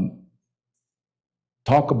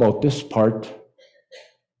talk about this part,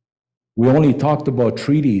 we only talked about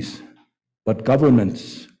treaties, but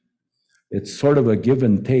governments, it's sort of a give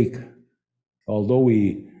and take. Although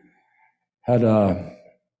we had a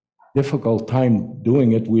difficult time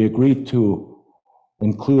doing it, we agreed to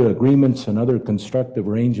include agreements and other constructive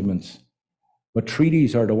arrangements. But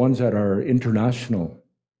treaties are the ones that are international.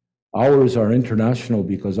 Ours are international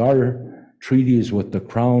because our treaty is with the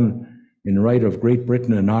Crown in right of Great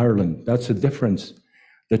Britain and Ireland. That's the difference.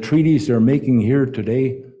 The treaties they're making here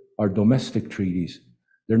today are domestic treaties.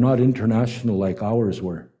 They're not international like ours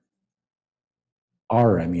were.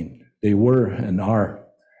 They were and are.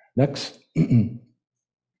 Next.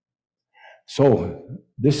 So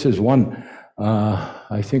this is one.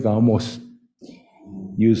 I think I almost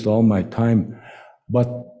used all my time, but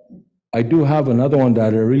I do have another one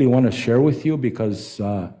that I really want to share with you because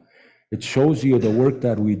it shows you the work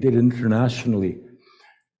that we did internationally.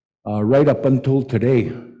 Right up until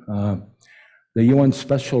today, the UN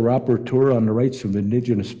Special Rapporteur on the Rights of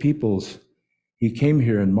Indigenous Peoples, he came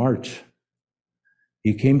here in March.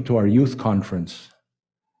 He came to our youth conference,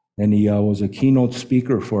 and he was a keynote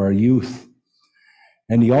speaker for our youth.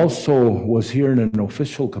 And he also was here in an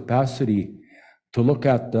official capacity to look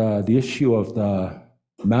at the issue of the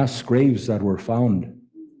mass graves that were found.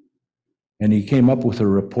 And he came up with a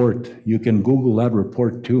report. You can Google that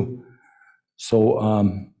report too. So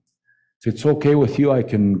if it's okay with you, I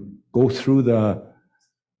can go through the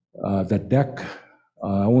deck.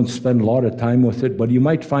 I won't spend a lot of time with it, but you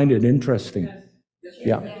might find it interesting.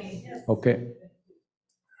 Yeah, okay.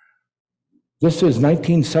 This is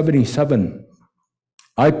 1977.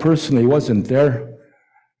 I personally wasn't there,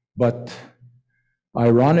 but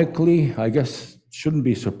ironically, I guess shouldn't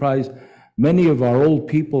be surprised, many of our old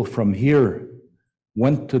people from here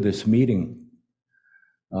went to this meeting.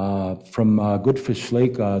 From Goodfish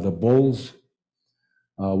Lake, the Bulls,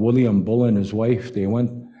 William Bull and his wife, they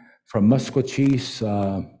went from Musquecheese.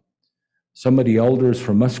 Some of the elders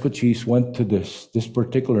from Musquecheese went to this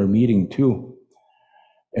particular meeting too.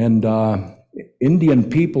 And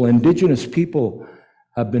Indigenous people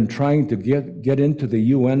have been trying to get into the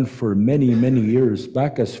UN for many, many years,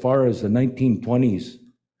 back as far as the 1920s.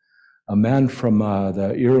 A man from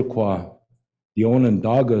the Iroquois, the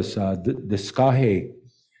Onondagas, the Skahe,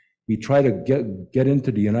 he tried to get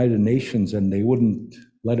into the United Nations and they wouldn't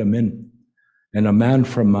let him in. And a man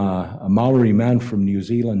from, a Maori man from New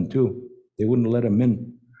Zealand too, they wouldn't let him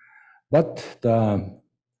in. But the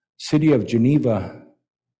city of Geneva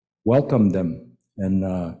welcomed them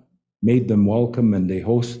and made them welcome, and they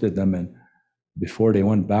hosted them, and before they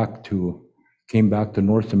came back to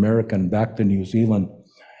North America and back to New Zealand.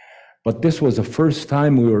 But this was the first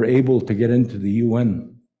time we were able to get into the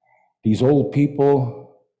UN. These old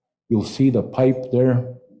people, you'll see the pipe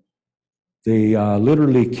there, they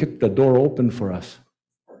literally kicked the door open for us.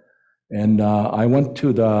 And I went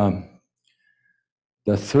to the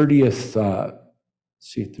 50th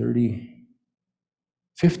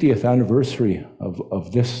anniversary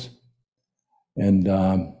of this. And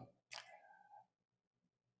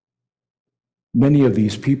many of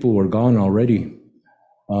these people were gone already.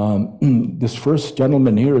 This first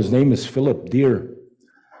gentleman here, his name is Philip Deere.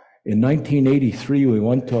 In 1983, we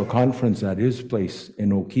went to a conference at his place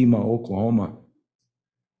in Okima, Oklahoma.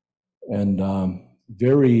 And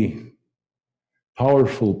very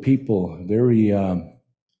powerful people, very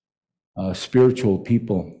spiritual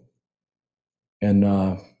people. And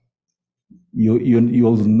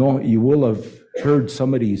you'll know, you will have heard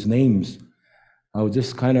some of these names. I was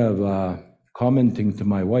just kind of commenting to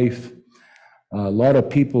my wife. A lot of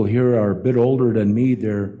people here are a bit older than me.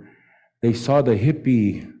 They saw the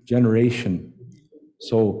hippie generation.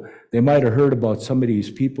 So they might have heard about some of these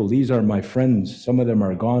people. These are my friends. Some of them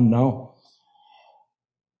are gone now.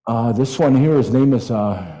 This one here, his name is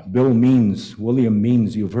Bill Means, William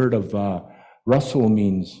Means. You've heard of Russell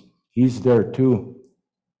Means. He's there too.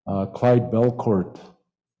 Clyde Belcourt.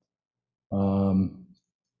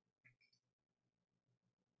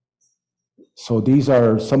 So these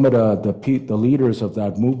are some of the leaders of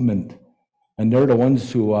that movement, and they're the ones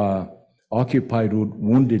who occupied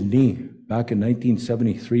Wounded Knee back in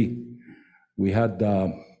 1973. We had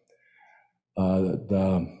the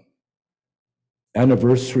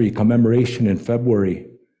anniversary commemoration in February.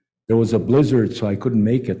 There was a blizzard, so I couldn't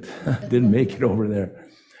make it. Didn't make it over there.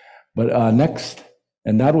 But next,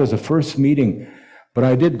 and that was the first meeting. But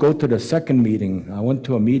I did go to the second meeting. I went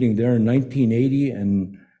to a meeting there in 1980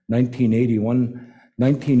 and 1981.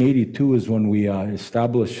 1982 is when we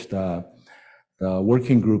established the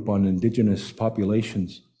working group on Indigenous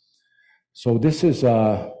populations. So this is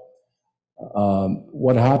what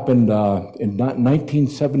happened in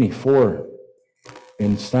 1974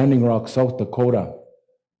 in Standing Rock, South Dakota.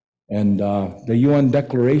 And the UN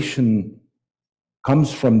declaration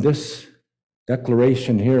comes from this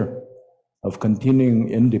declaration here of continuing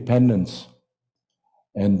independence.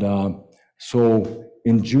 And so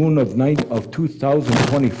in June of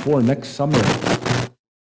 2024, next summer,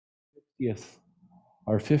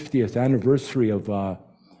 our 50th anniversary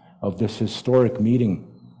of this historic meeting.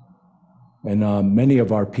 And many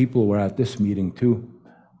of our people were at this meeting too,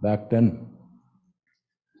 back then.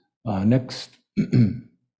 Next.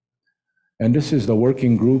 And this is the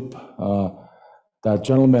working group. That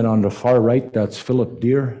gentleman on the far right, that's Philip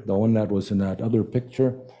Deere, the one that was in that other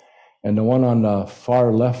picture. And the one on the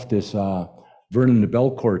far left is Vernon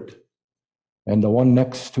Belcourt. And the one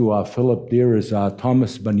next to Philip Deere is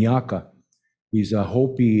Thomas Banyaka. He's a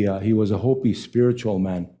Hopi, he was a Hopi spiritual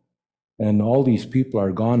man. And all these people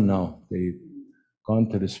are gone now. They've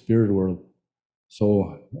gone to the spirit world.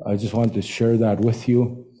 So I just wanted to share that with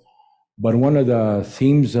you. But one of the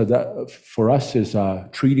themes of that for us is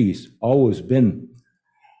treaties, always been.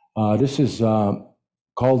 This is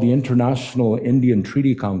called the International Indian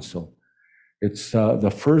Treaty Council. It's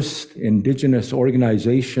the first Indigenous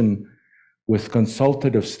organization with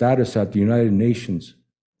consultative status at the United Nations,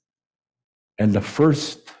 and the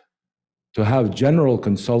first to have general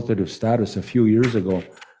consultative status a few years ago.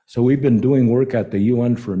 So we've been doing work at the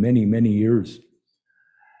UN for many, many years.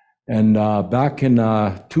 And back in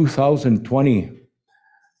 2020,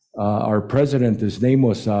 our president, his name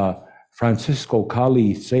was Francisco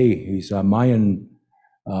Cali Say. He's a Mayan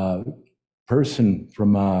person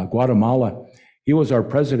from Guatemala. He was our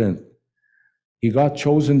president. He got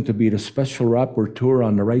chosen to be the special rapporteur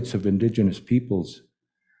on the rights of Indigenous peoples.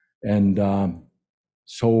 And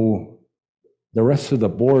so the rest of the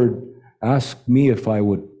board asked me if I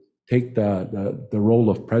would take the role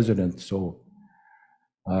of president. So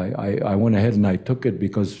I went ahead and I took it,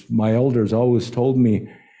 because my elders always told me,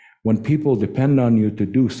 when people depend on you to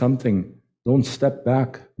do something, don't step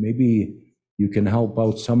back. Maybe you can help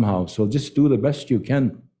out somehow. So just do the best you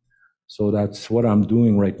can. So that's what I'm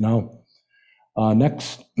doing right now.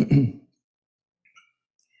 Next. And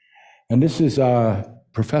this is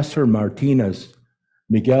Professor Martinez,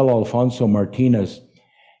 Miguel Alfonso Martinez.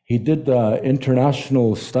 He did the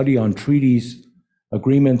international study on treaties,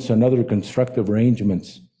 agreements, and other constructive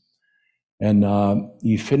arrangements. And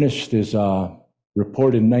he finished his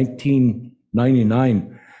report in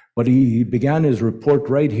 1999, but he began his report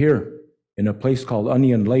right here in a place called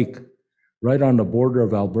Onion Lake, right on the border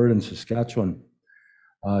of Alberta and Saskatchewan.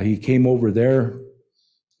 He came over there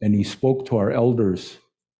and he spoke to our elders.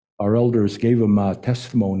 Our elders gave him a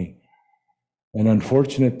testimony. And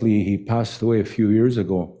unfortunately, he passed away a few years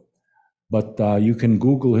ago. But you can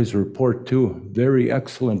Google his report too. Very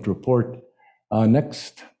excellent report.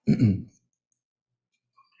 Next.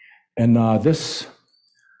 And this,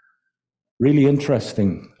 really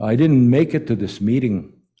interesting. I didn't make it to this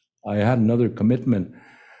meeting. I had another commitment.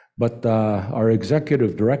 But our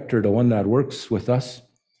executive director, the one that works with us,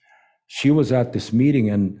 she was at this meeting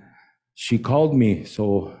and she called me.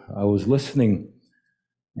 So I was listening.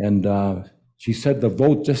 And she said the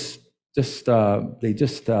vote they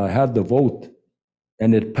just had the vote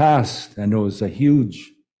and it passed, and there was a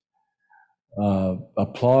huge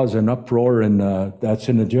applause and uproar, and that's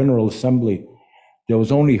in the General Assembly. There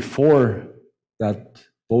was only 4 that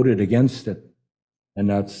voted against it, and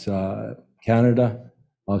that's Canada,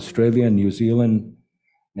 Australia, New Zealand,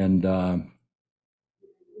 and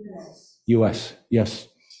US, yes.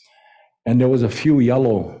 And there was a few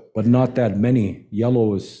yellow, but not that many.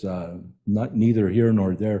 Yellow is neither here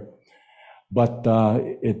nor there. But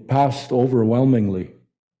it passed overwhelmingly.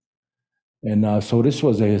 And so this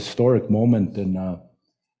was a historic moment, and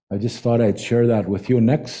I just thought I'd share that with you.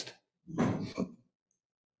 Next.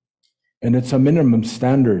 And it's a minimum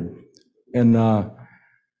standard. And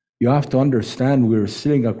you have to understand, we were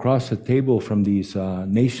sitting across the table from these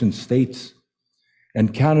nation states,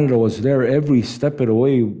 and Canada was there every step of the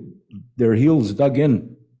way, their heels dug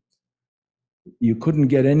in. You couldn't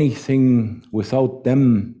get anything without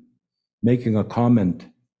them making a comment.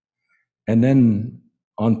 And then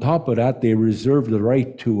on top of that, they reserved the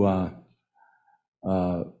right to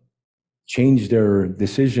change their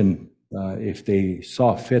decision if they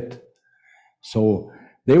saw fit. So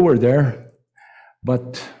they were there,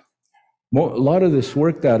 but a lot of this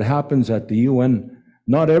work that happens at the UN,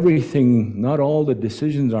 not everything, not all the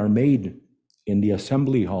decisions are made in the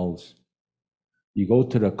assembly halls. You go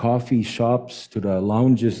to the coffee shops, to the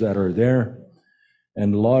lounges that are there,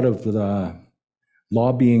 and a lot of the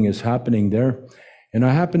lobbying is happening there. And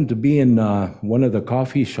I happened to be in one of the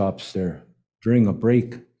coffee shops there during a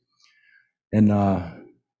break, and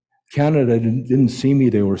Canada didn't see me.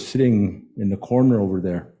 They were sitting in the corner over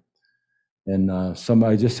there. And I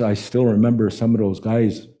still remember some of those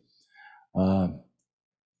guys.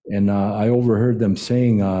 And I overheard them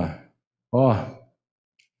saying, oh,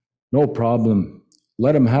 no problem.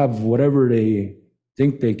 Let them have whatever they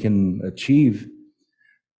think they can achieve.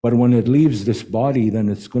 But when it leaves this body, then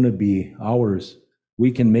it's going to be ours.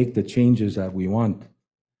 We can make the changes that we want.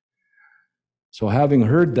 So having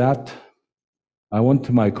heard that, I went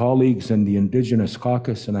to my colleagues in the Indigenous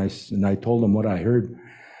Caucus and I told them what I heard.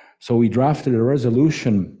 So we drafted a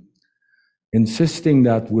resolution insisting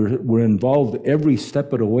that we're involved every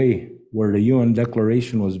step of the way where the UN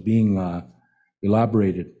declaration was being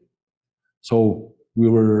elaborated. So we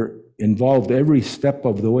were involved every step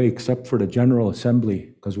of the way except for the General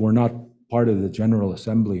Assembly, because we're not part of the General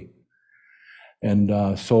Assembly.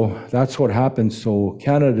 And so that's what happened. So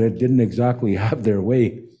Canada didn't exactly have their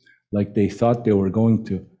way like they thought they were going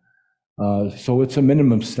to. So it's a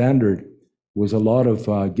minimum standard. It was a lot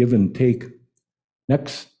of give and take.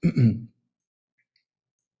 Next.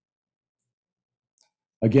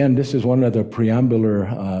 Again, this is one of the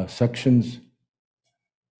preambular sections,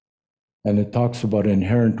 and it talks about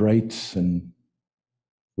inherent rights and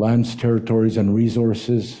lands, territories, and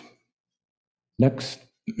resources. Next.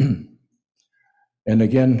 And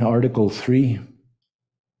again, Article 3.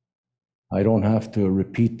 I don't have to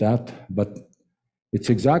repeat that, but it's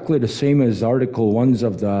exactly the same as Article 1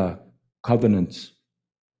 of the covenants.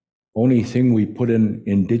 Only thing we put in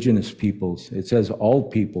Indigenous peoples. It says all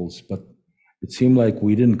peoples, but it seemed like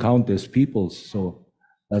we didn't count as peoples, so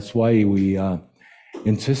that's why we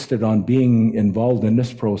insisted on being involved in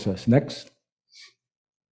this process. Next.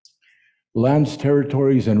 Lands,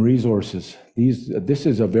 territories, and resources. This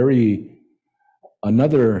is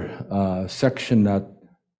another section that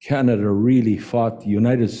Canada really fought, the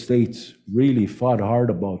United States really fought hard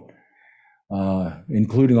about,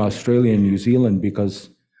 including Australia and New Zealand, because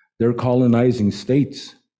they're colonizing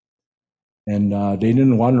states. And they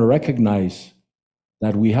didn't want to recognize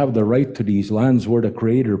that we have the right to these lands where the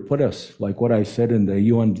Creator put us, like what I said in the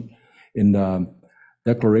UN, in the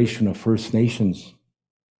Declaration of First Nations.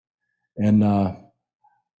 And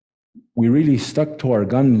we really stuck to our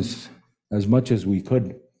guns as much as we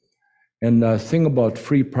could. And the thing about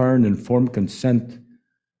free, prior, and informed consent,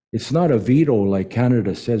 it's not a veto like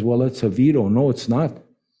Canada says, well, it's a veto. No, it's not.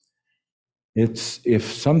 It's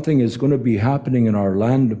if something is going to be happening in our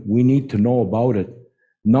land, we need to know about it.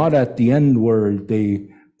 Not at the end where they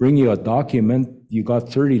bring you a document, you got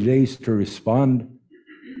 30 days to respond.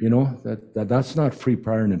 You know, that's not free,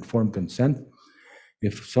 prior, and informed consent.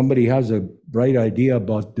 If somebody has a bright idea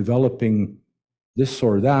about developing this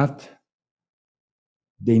or that,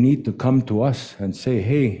 they need to come to us and say,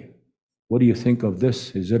 hey, what do you think of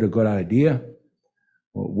this? Is it a good idea?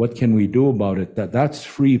 What can we do about it? That's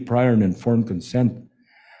free, prior, and informed consent.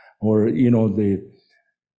 Or, you know,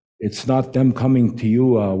 it's not them coming to you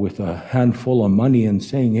with a handful of money and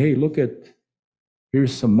saying, hey,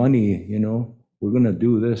 here's some money, you know, we're going to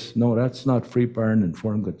do this. No, that's not free, prior, and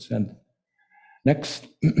informed consent. Next.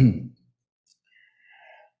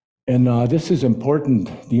 And this is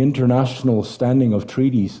important, the international standing of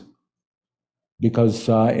treaties, because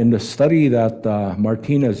in the study that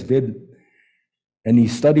Martinez did, and he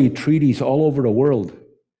studied treaties all over the world,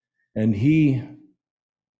 and he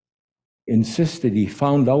insisted, he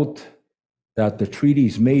found out that the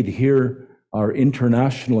treaties made here are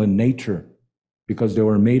international in nature because they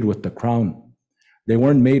were made with the Crown. They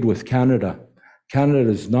weren't made with Canada. Canada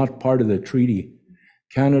is not part of the treaty.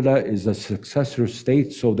 Canada is a successor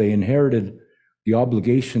state, so they inherited the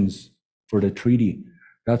obligations for the treaty.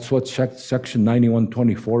 That's what Section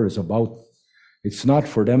 9124 is about. It's not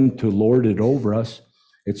for them to lord it over us.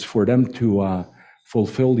 It's for them to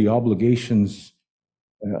fulfill the obligations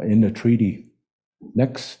in the treaty.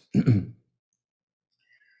 Next.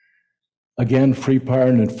 Again, free, prior,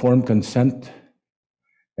 and informed consent.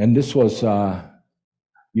 And this was,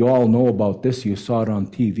 you all know about this. You saw it on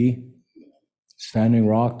TV. Standing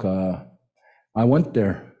Rock. I went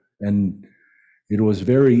there, and it was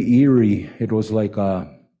very eerie. It was like I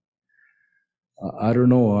don't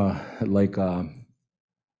know, like a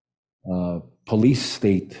police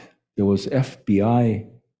state. There was FBI,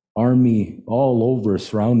 Army all over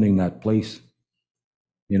surrounding that place,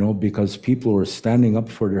 you know, because people were standing up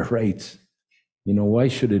for their rights. You know, why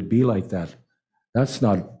should it be like that? That's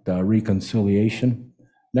not reconciliation.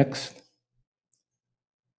 Next.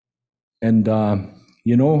 And,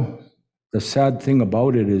 you know, the sad thing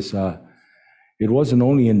about it is it wasn't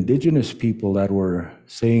only Indigenous people that were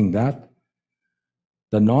saying that.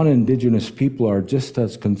 The non-Indigenous people are just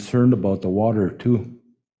as concerned about the water too,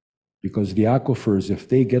 because the aquifers, if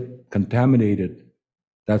they get contaminated,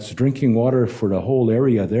 that's drinking water for the whole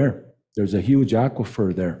area there. There's a huge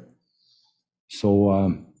aquifer there. So,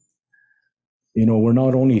 you know, we're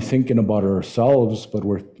not only thinking about ourselves, but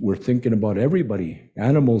we're thinking about everybody,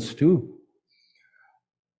 animals too.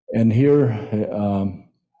 And here,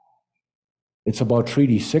 it's about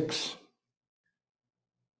Treaty 6,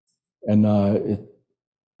 and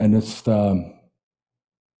it's the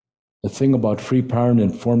thing about free, prior, and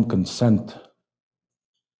informed consent,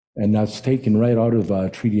 and that's taken right out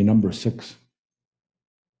of Treaty number 6.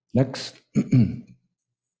 Next.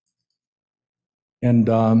 And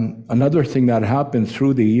another thing that happened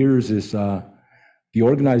through the years is the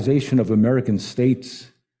Organization of American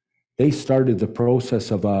States. They started the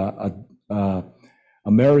process of a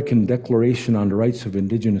American Declaration on the Rights of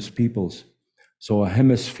Indigenous Peoples. So a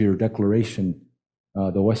hemisphere declaration,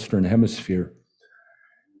 the Western Hemisphere.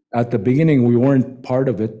 At the beginning, we weren't part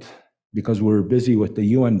of it because we were busy with the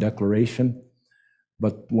UN Declaration.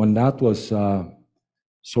 But when that was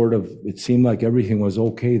sort of, it seemed like everything was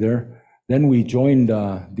okay there, then we joined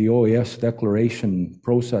the OAS Declaration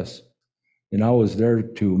process. And I was there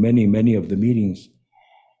to many of the meetings.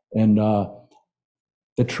 And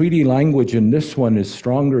the treaty language in this one is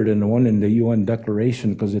stronger than the one in the UN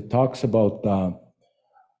Declaration because it talks about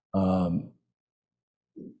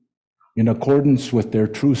in accordance with their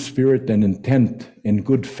true spirit and intent in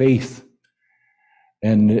good faith.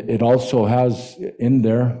 And it also has in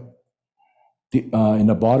there, in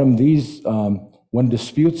the bottom, these, when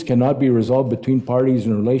disputes cannot be resolved between parties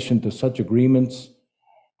in relation to such agreements,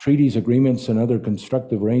 treaties, agreements, and other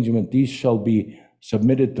constructive arrangement, these shall be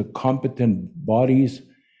submitted to competent bodies,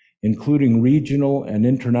 including regional and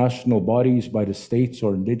international bodies by the states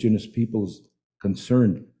or Indigenous peoples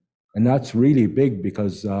concerned. And that's really big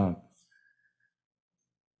because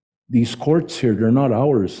these courts here, they're not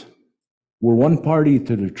ours. We're one party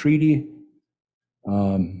to the treaty.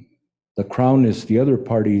 The Crown is the other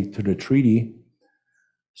party to the treaty.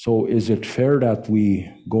 So is it fair that we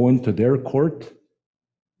go into their court?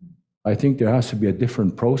 I think there has to be a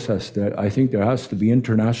different process. I think there has to be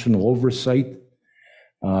international oversight,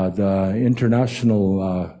 the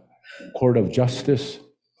International Court of Justice,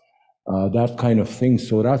 that kind of thing.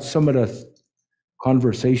 So that's some of the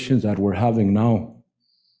conversations that we're having now.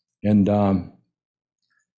 And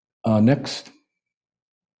next.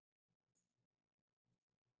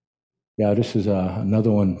 Yeah, this is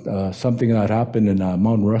another one, something that happened in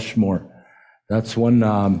Mount Rushmore. That's when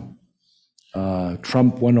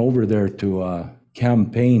Trump went over there to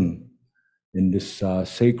campaign in this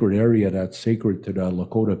sacred area that's sacred to the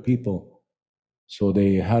Lakota people. So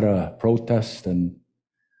they had a protest, and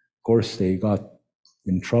of course they got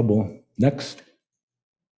in trouble. Next.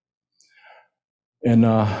 And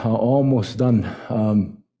almost done.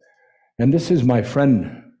 And this is my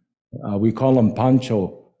friend. We call him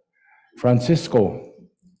Pancho. Francisco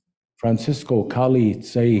Kali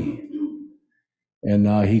Tsei,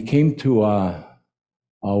 and he came to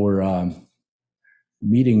our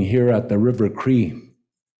meeting here at the River Cree,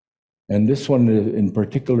 and this one in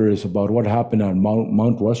particular is about what happened on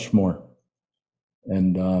Mount Rushmore.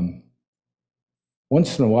 And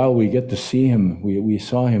once in a while we get to see him. We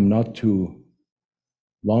saw him not too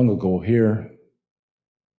long ago here.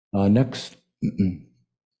 Next.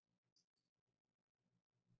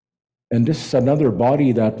 And this is another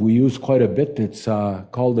body that we use quite a bit. It's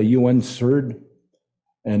called the UN CERD.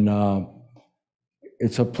 And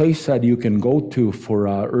it's a place that you can go to for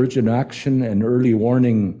urgent action and early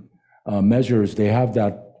warning measures. They have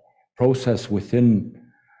that process within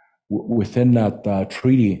that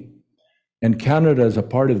treaty. And Canada is a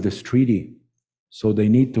part of this treaty. So they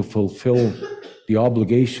need to fulfill the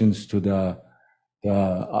obligations to the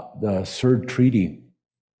CERD treaty.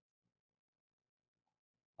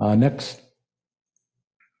 Next.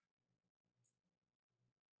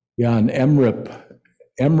 Yeah, and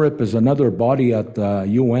MRIP is another body at the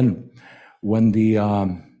UN. When the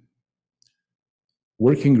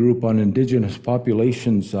Working Group on Indigenous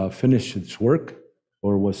Populations finished its work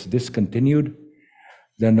or was discontinued,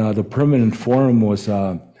 then the permanent forum was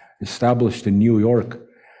established in New York.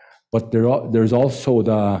 But there's also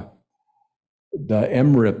the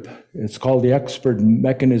MRIP. It's called the Expert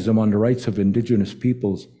Mechanism on the Rights of Indigenous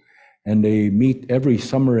Peoples, and they meet every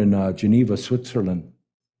summer in Geneva, Switzerland.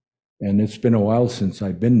 And it's been a while since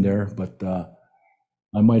I've been there, but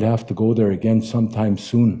I might have to go there again sometime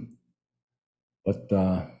soon. But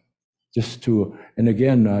and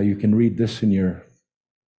again, you can read this in your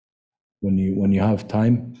when you have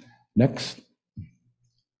time. Next.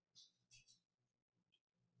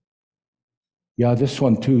 Yeah, this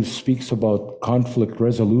one too speaks about conflict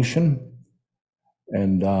resolution,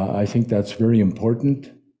 and I think that's very important,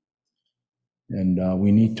 and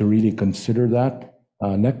we need to really consider that.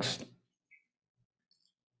 Next.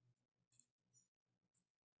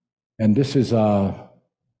 And this is a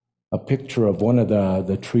picture of one of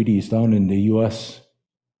the treaties down in the US.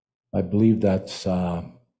 I believe that's the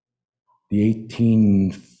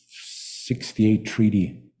 1868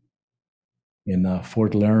 treaty in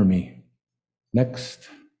Fort Laramie. Next.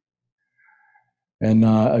 And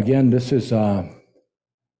again, this is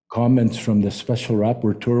comments from the Special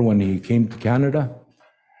Rapporteur when he came to Canada.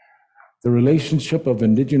 The relationship of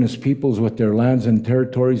Indigenous peoples with their lands and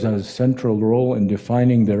territories has a central role in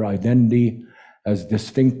defining their identity as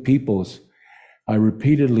distinct peoples. I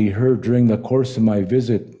repeatedly heard during the course of my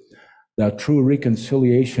visit that true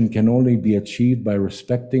reconciliation can only be achieved by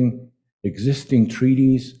respecting existing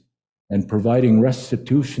treaties and providing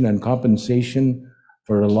restitution and compensation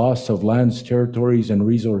for the loss of lands, territories, and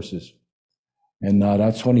resources. And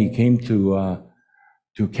that's when he came to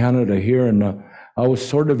Canada here, and I was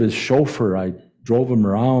sort of his chauffeur. I drove him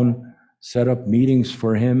around, set up meetings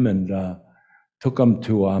for him, and took him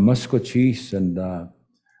to Musquechies, and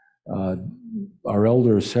our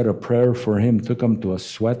elders said a prayer for him, took him to a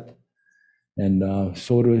sweat, and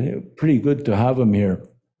so it was pretty good to have him here.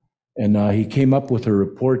 And he came up with a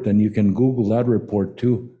report, and you can Google that report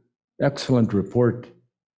too. Excellent report.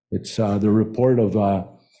 It's the report of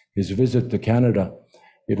his visit to Canada.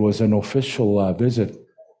 It was an official visit.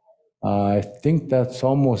 I think that's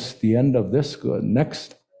almost the end of this.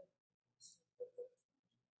 Next.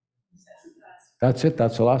 That's it.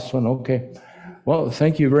 That's the last one. Okay. Well,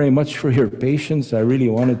 thank you very much for your patience. I really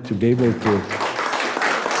wanted to be able to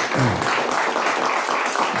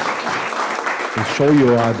show you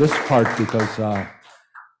this part, because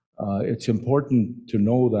it's important to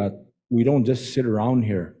know that we don't just sit around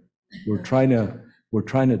here. We're trying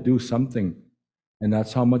to do something, and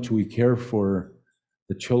that's how much we care for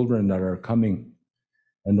the children that are coming,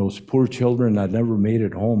 and those poor children that never made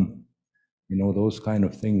it home. You know, those kind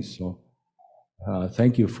of things. So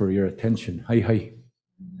thank you for your attention. Hi.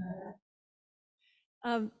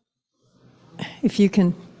 If you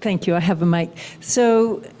can, thank you, I have a mic.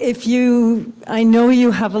 So I know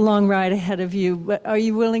you have a long ride ahead of you, but are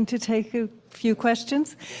you willing to take a few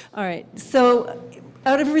questions? All right, so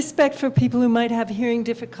out of respect for people who might have hearing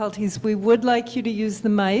difficulties, we would like you to use the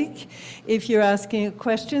mic if you're asking a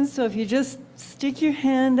question. So if you just stick your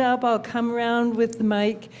hand up, I'll come around with the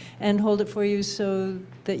mic and hold it for you so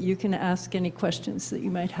that you can ask any questions that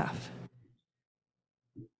you might have.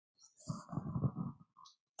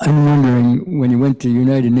 I'm wondering, when you went to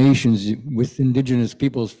United Nations with Indigenous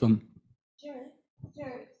peoples from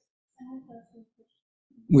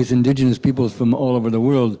all over the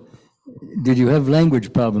world, did you have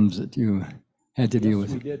language problems that you had to deal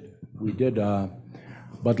with? We did.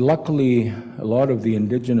 But luckily, a lot of the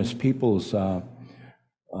Indigenous peoples south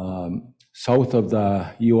of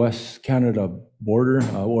the U.S.-Canada border,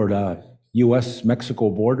 or the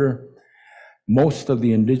U.S.-Mexico border, most of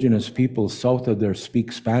the Indigenous peoples south of there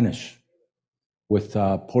speak Spanish, with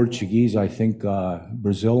Portuguese, I think,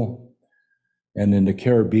 Brazil, and in the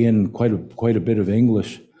Caribbean, quite a bit of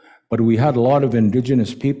English. But we had a lot of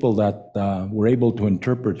Indigenous people that were able to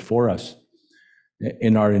interpret for us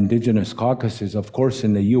in our Indigenous caucuses. Of course,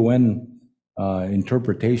 in the UN,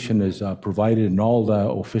 interpretation is provided in all the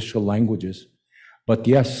official languages. But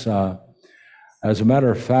yes, as a matter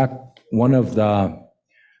of fact, one of the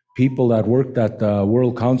people that worked at the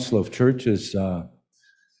World Council of Churches,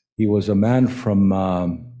 he was a man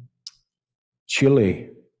from Chile.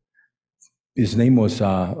 His name was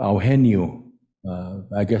Eugenio,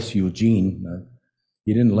 I guess Eugene.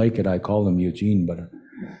 He didn't like it, I called him Eugene, but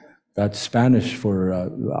that's Spanish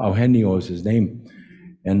for Eugenio is his name.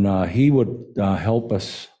 And he would help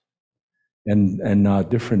us and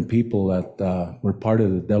different people that were part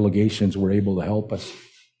of the delegations were able to help us.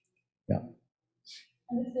 Yeah.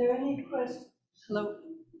 And if there are any questions, hello.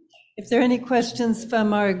 If there are any questions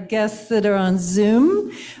from our guests that are on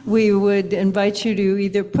Zoom, we would invite you to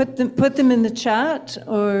either put them in the chat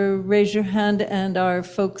or raise your hand, and our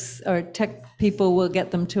tech people will get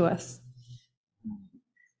them to us.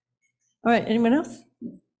 All right, anyone else?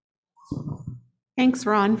 Thanks,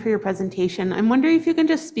 Ron, for your presentation. I'm wondering if you can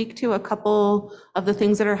just speak to a couple of the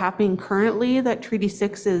things that are happening currently that Treaty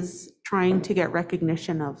 6 is trying to get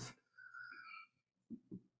recognition of.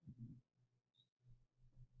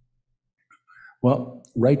 Well,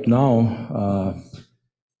 right now,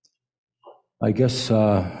 I guess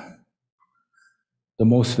the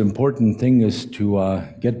most important thing is to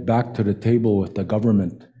get back to the table with the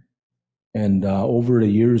government. And over the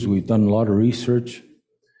years, we've done a lot of research.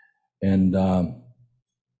 And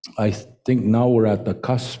I think now we're at the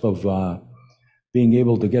cusp of being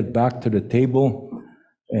able to get back to the table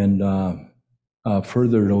and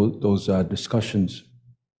further those discussions.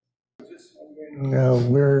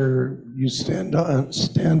 Where you stand on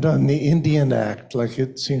the Indian Act, like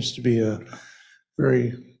it seems to be a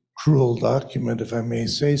very cruel document, if I may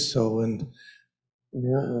say so, and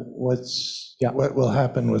what will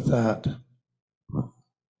happen with that?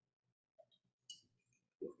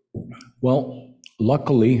 Well,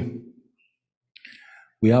 luckily,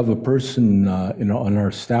 we have a person on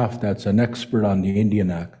our staff that's an expert on the Indian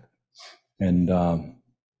Act, and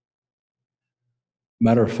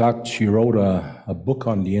matter of fact, she wrote a book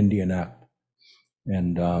on the Indian Act,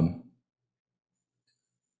 and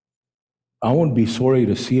I won't be sorry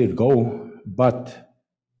to see it go, but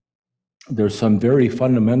there's some very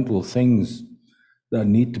fundamental things that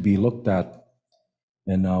need to be looked at,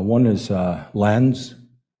 and one is lands.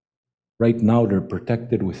 Right now, they're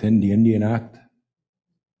protected within the Indian Act.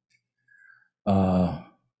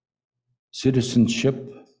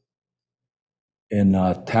 Citizenship and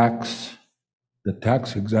the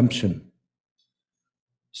tax exemption.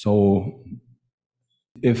 So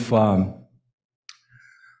if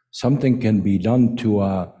something can be done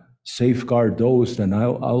to safeguard those, then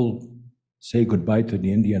I'll say goodbye to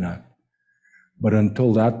the Indian Act. But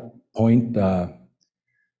until that point,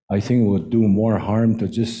 I think it would do more harm to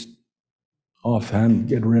just offhand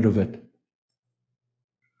get rid of it.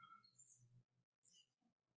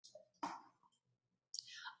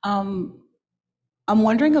 I'm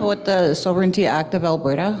wondering about the Sovereignty Act of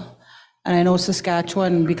Alberta, and I know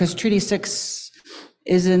Saskatchewan, because Treaty 6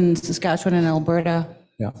 is in Saskatchewan and Alberta.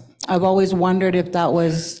 Yeah. I've always wondered if that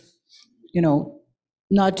was,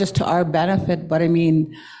 not just to our benefit, but I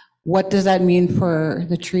mean, what does that mean for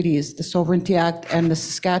the treaties? The Sovereignty Act and the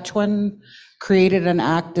Saskatchewan created an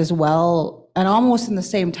act as well, and almost in the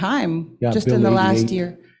same time, just Bill in the last 88.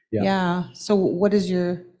 year. Yeah. So what is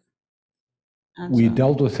your answer? We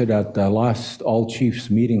dealt with it at the last All Chiefs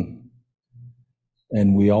meeting.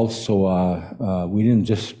 And we also, we didn't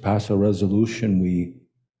just pass a resolution, we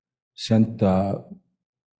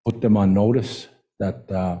put them on notice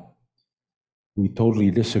that we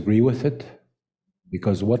totally disagree with it,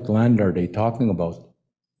 because what land are they talking about?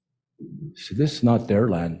 So this is not their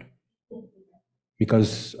land.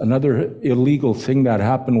 Because another illegal thing that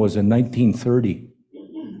happened was in 1930.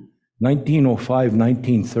 1905,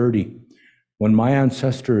 1930, when my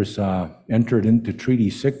ancestors entered into Treaty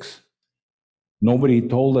 6, nobody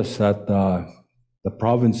told us that the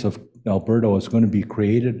province of Alberta was going to be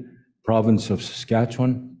created. Province of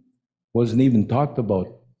Saskatchewan wasn't even talked about.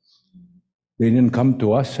 They didn't come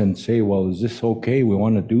to us and say, well, is this okay? We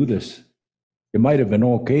want to do this. It might have been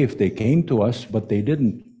okay if they came to us, but they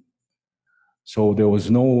didn't. So there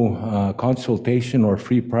was no consultation or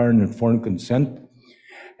free, prior, and informed consent.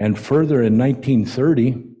 And further, in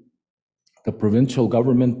 1930, the provincial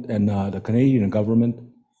government and the Canadian government,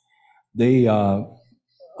 they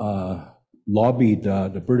lobbied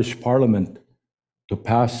the British Parliament to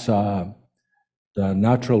pass the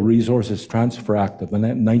Natural Resources Transfer Act of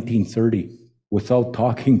 1930 without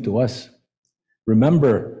talking to us.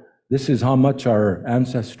 Remember, this is how much our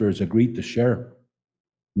ancestors agreed to share,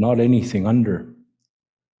 not anything under.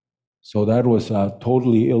 So that was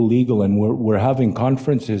totally illegal, and we're having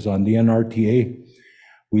conferences on the NRTA.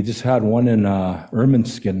 We just had one in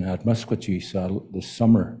Ermineskin at Musquecheese this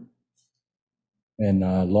summer, and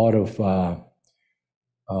a lot of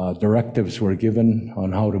directives were given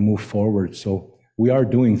on how to move forward. So we are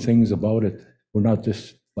doing things about it. We're not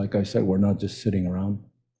just, like I said, we're not just sitting around.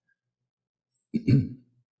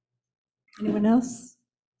 Anyone else?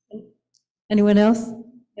 Anyone else?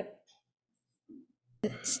 Yep.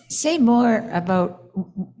 Say more about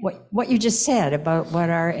what you just said about what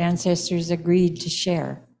our ancestors agreed to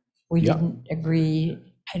share. We Yeah. didn't agree.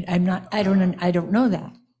 I don't know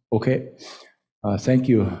that. Okay. Thank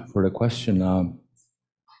you for the question.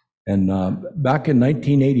 Back in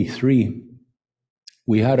 1983,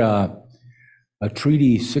 we had a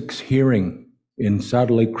Treaty 6 hearing in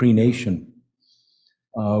Saddle Lake Cree Nation.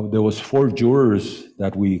 There was 4 jurors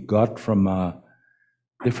that we got from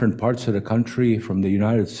different parts of the country, from the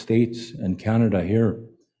United States and Canada here,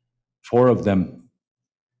 4 of them.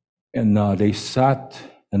 And they sat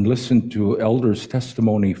and listened to elders'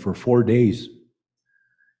 testimony for 4 days.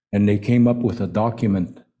 And they came up with a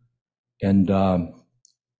document. And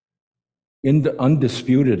in the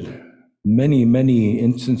undisputed, many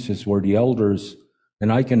instances where the elders,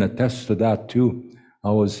 and I can attest to that too,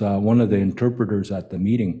 I was one of the interpreters at the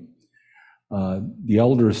meeting. The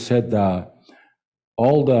elders said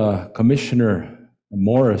all the Commissioner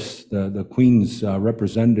Morris, the Queen's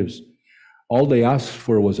representatives, all they asked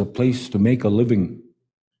for was a place to make a living,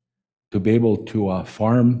 to be able to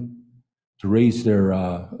farm, to raise their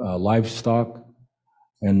livestock,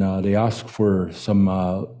 and they asked for some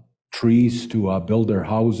trees to build their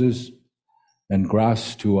houses and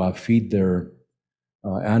grass to feed their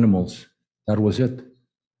animals. That was it.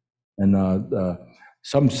 And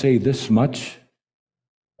some say this much,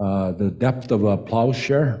 the depth of a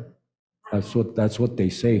plowshare, that's what they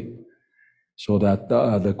say, so that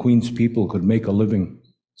the Queen's people could make a living.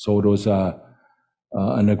 So it was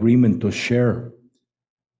an agreement to share.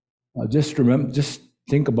 Just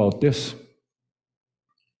think about this.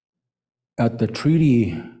 At the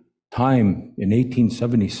treaty time in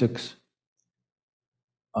 1876,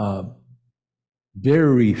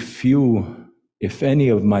 very few, if any,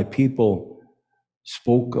 of my people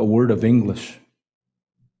spoke a word of English.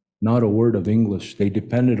 Not a word of English. They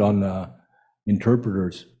depended on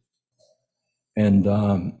interpreters. And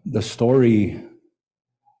the story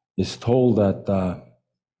is told that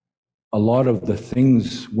a lot of the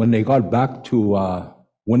things, when they got back to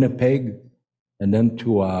Winnipeg and then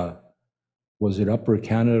to, was it Upper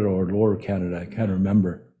Canada or Lower Canada? I can't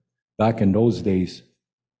remember. Back in those days,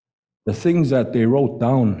 the things that they wrote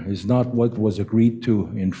down is not what was agreed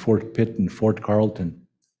to in Fort Pitt and Fort Carlton.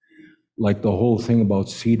 Like the whole thing about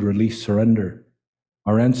cede, release, surrender.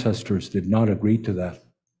 Our ancestors did not agree to that.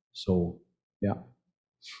 So, yeah.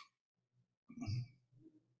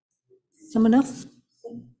 Someone else?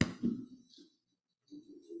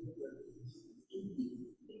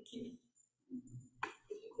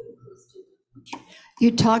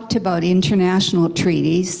 You talked about international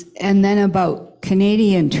treaties and then about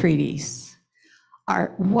Canadian treaties.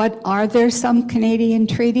 Are there some Canadian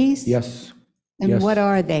treaties? Yes. And yes. what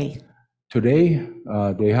are they? Today,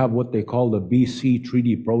 they have what they call the BC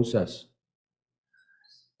treaty process.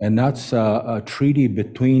 And that's a treaty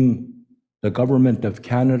between the government of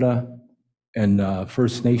Canada and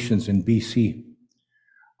First Nations in BC.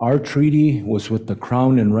 Our treaty was with the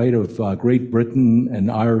Crown and Right of Great Britain and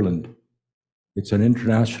Ireland. It's an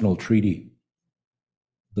international treaty.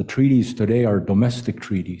 The treaties today are domestic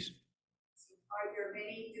treaties. Are there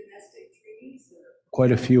many domestic treaties?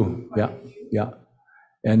 Quite a few, yeah.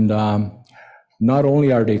 And not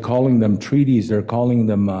only are they calling them treaties, they're calling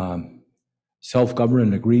them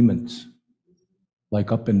self-government agreements.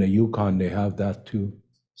 Like up in the Yukon, they have that too,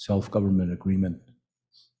 self-government agreement.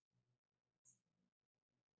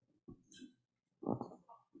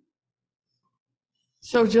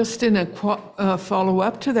 So just in a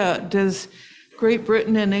follow-up to that, does Great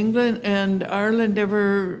Britain and England and Ireland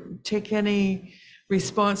ever take any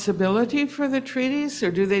responsibility for the treaties,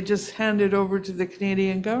 or do they just hand it over to the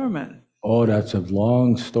Canadian government? Oh, that's a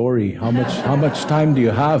long story. How much time do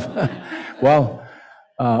you have? Well,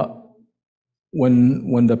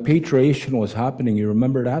 when the patriation was happening, you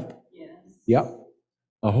remember that? Yes. Yeah.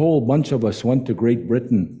 A whole bunch of us went to Great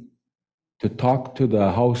Britain to talk to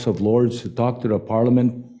the House of Lords, to talk to the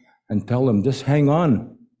Parliament, and tell them, just hang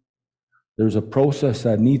on. There's a process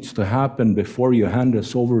that needs to happen before you hand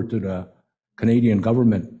us over to the Canadian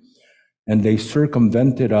government. And they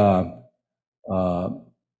circumvented a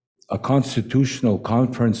constitutional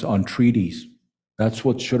conference on treaties. That's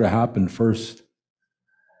what should have happened first.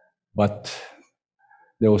 But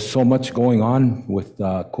there was so much going on with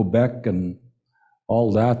Quebec and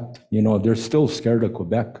all that. You know, they're still scared of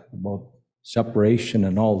Quebec about separation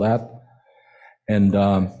and all that. And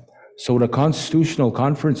so the constitutional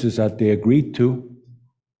conferences that they agreed to,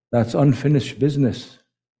 that's unfinished business.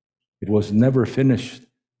 It was never finished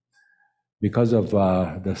because of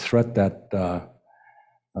the threat that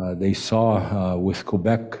they saw with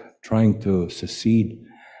Quebec trying to secede.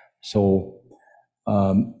 So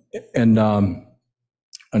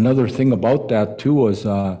Another thing about that too was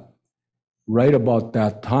right about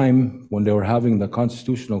that time when they were having the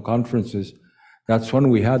constitutional conferences, that's when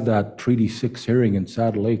we had that Treaty 6 hearing in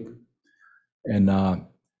Saddle Lake. And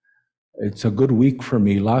it's a good week for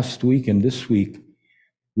me. Last week and this week,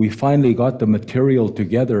 we finally got the material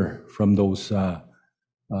together from those,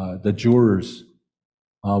 the jurors.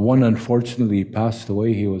 One unfortunately passed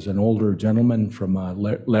away. He was an older gentleman from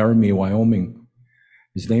Laramie, Wyoming.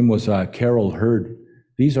 His name was Carol Hurd.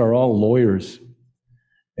 These are all lawyers.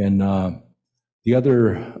 And the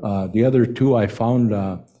other two I found,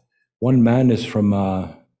 one man is from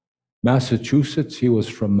Massachusetts. He was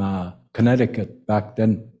from Connecticut back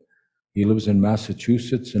then. He lives in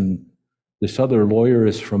Massachusetts. And this other lawyer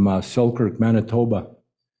is from Selkirk, Manitoba.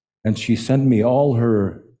 And she sent me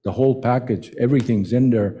the whole package. Everything's in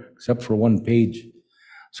there except for one page.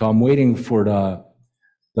 So I'm waiting for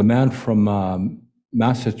the man from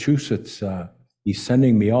Massachusetts. He's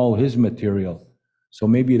sending me all his material. So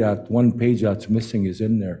maybe that one page that's missing is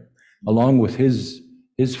in there, along with his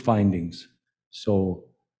findings. So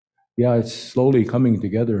yeah, it's slowly coming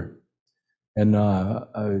together. And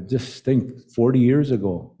I just think 40 years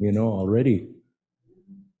ago, already.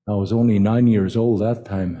 I was only 9 years old that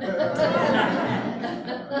time. So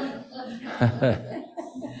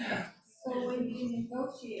when you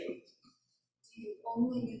negotiate, do you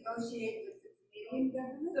only negotiate with the Canadian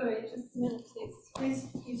government? Sorry, just a minute, please.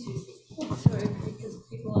 Sorry, because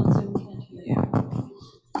people on Zoom can't hear you.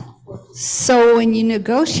 So when you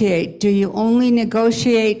negotiate, do you only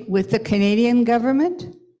negotiate with the Canadian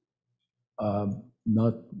government?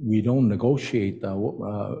 We don't negotiate.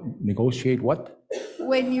 Negotiate what?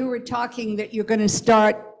 When you were talking that you're going to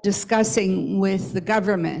start discussing with the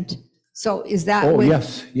government, so is that Oh, with?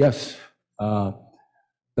 yes.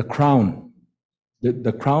 The Crown.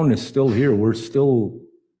 The Crown is still here. We're still,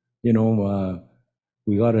 we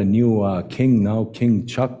got a new king now, King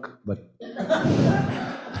Chuck, but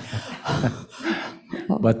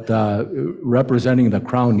representing the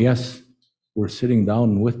Crown, yes, we're sitting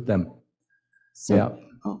down with them. So, yeah.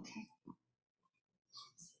 Okay.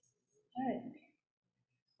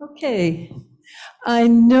 Okay. I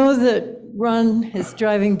know that Ron is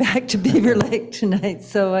driving back to Beaver Lake tonight,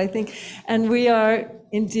 so I think, and we are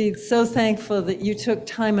indeed so thankful that you took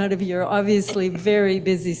time out of your obviously very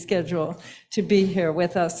busy schedule to be here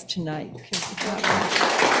with us tonight.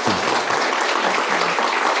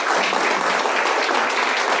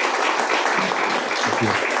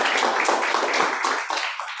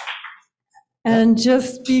 And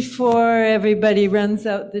just before everybody runs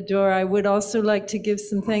out the door, I would also like to give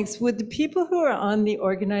some thanks. Would the people who are on the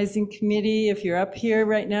organizing committee, if you're up here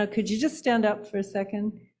right now, could you just stand up for a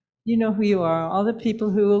second? You know who you are, all the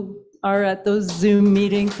people who are at those Zoom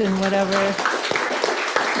meetings and whatever.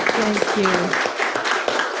 Thank you.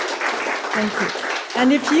 Thank you.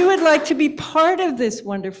 And if you would like to be part of this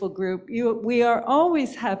wonderful group, we are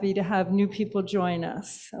always happy to have new people join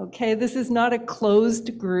us, okay? This is not a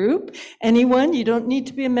closed group. Anyone, you don't need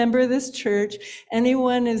to be a member of this church.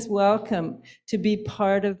 Anyone is welcome to be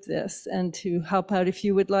part of this and to help out if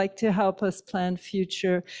you would like to help us plan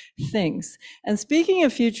future things. And speaking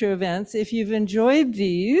of future events, if you've enjoyed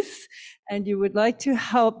these and you would like to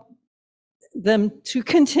help them to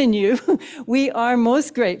continue, we are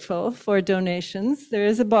most grateful for donations. There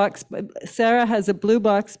is a box, Sarah has a blue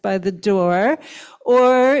box by the door,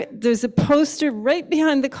 or there's a poster right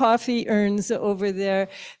behind the coffee urns over there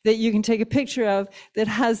that you can take a picture of that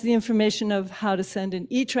has the information of how to send an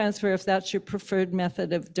e-transfer if that's your preferred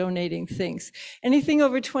method of donating things. Anything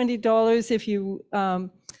over $20,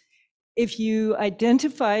 if you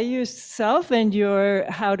identify yourself and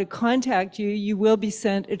how to contact you, you will be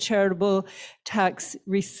sent a charitable tax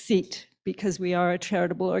receipt because we are a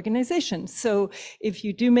charitable organization. So if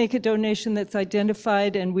you do make a donation that's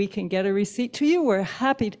identified and we can get a receipt to you, we're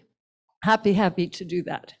happy to do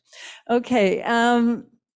that. Okay,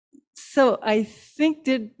 so I think,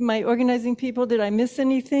 did my organizing people, did I miss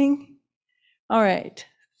anything? All right,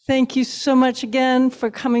 thank you so much again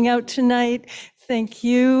for coming out tonight. Thank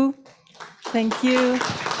you. Thank you.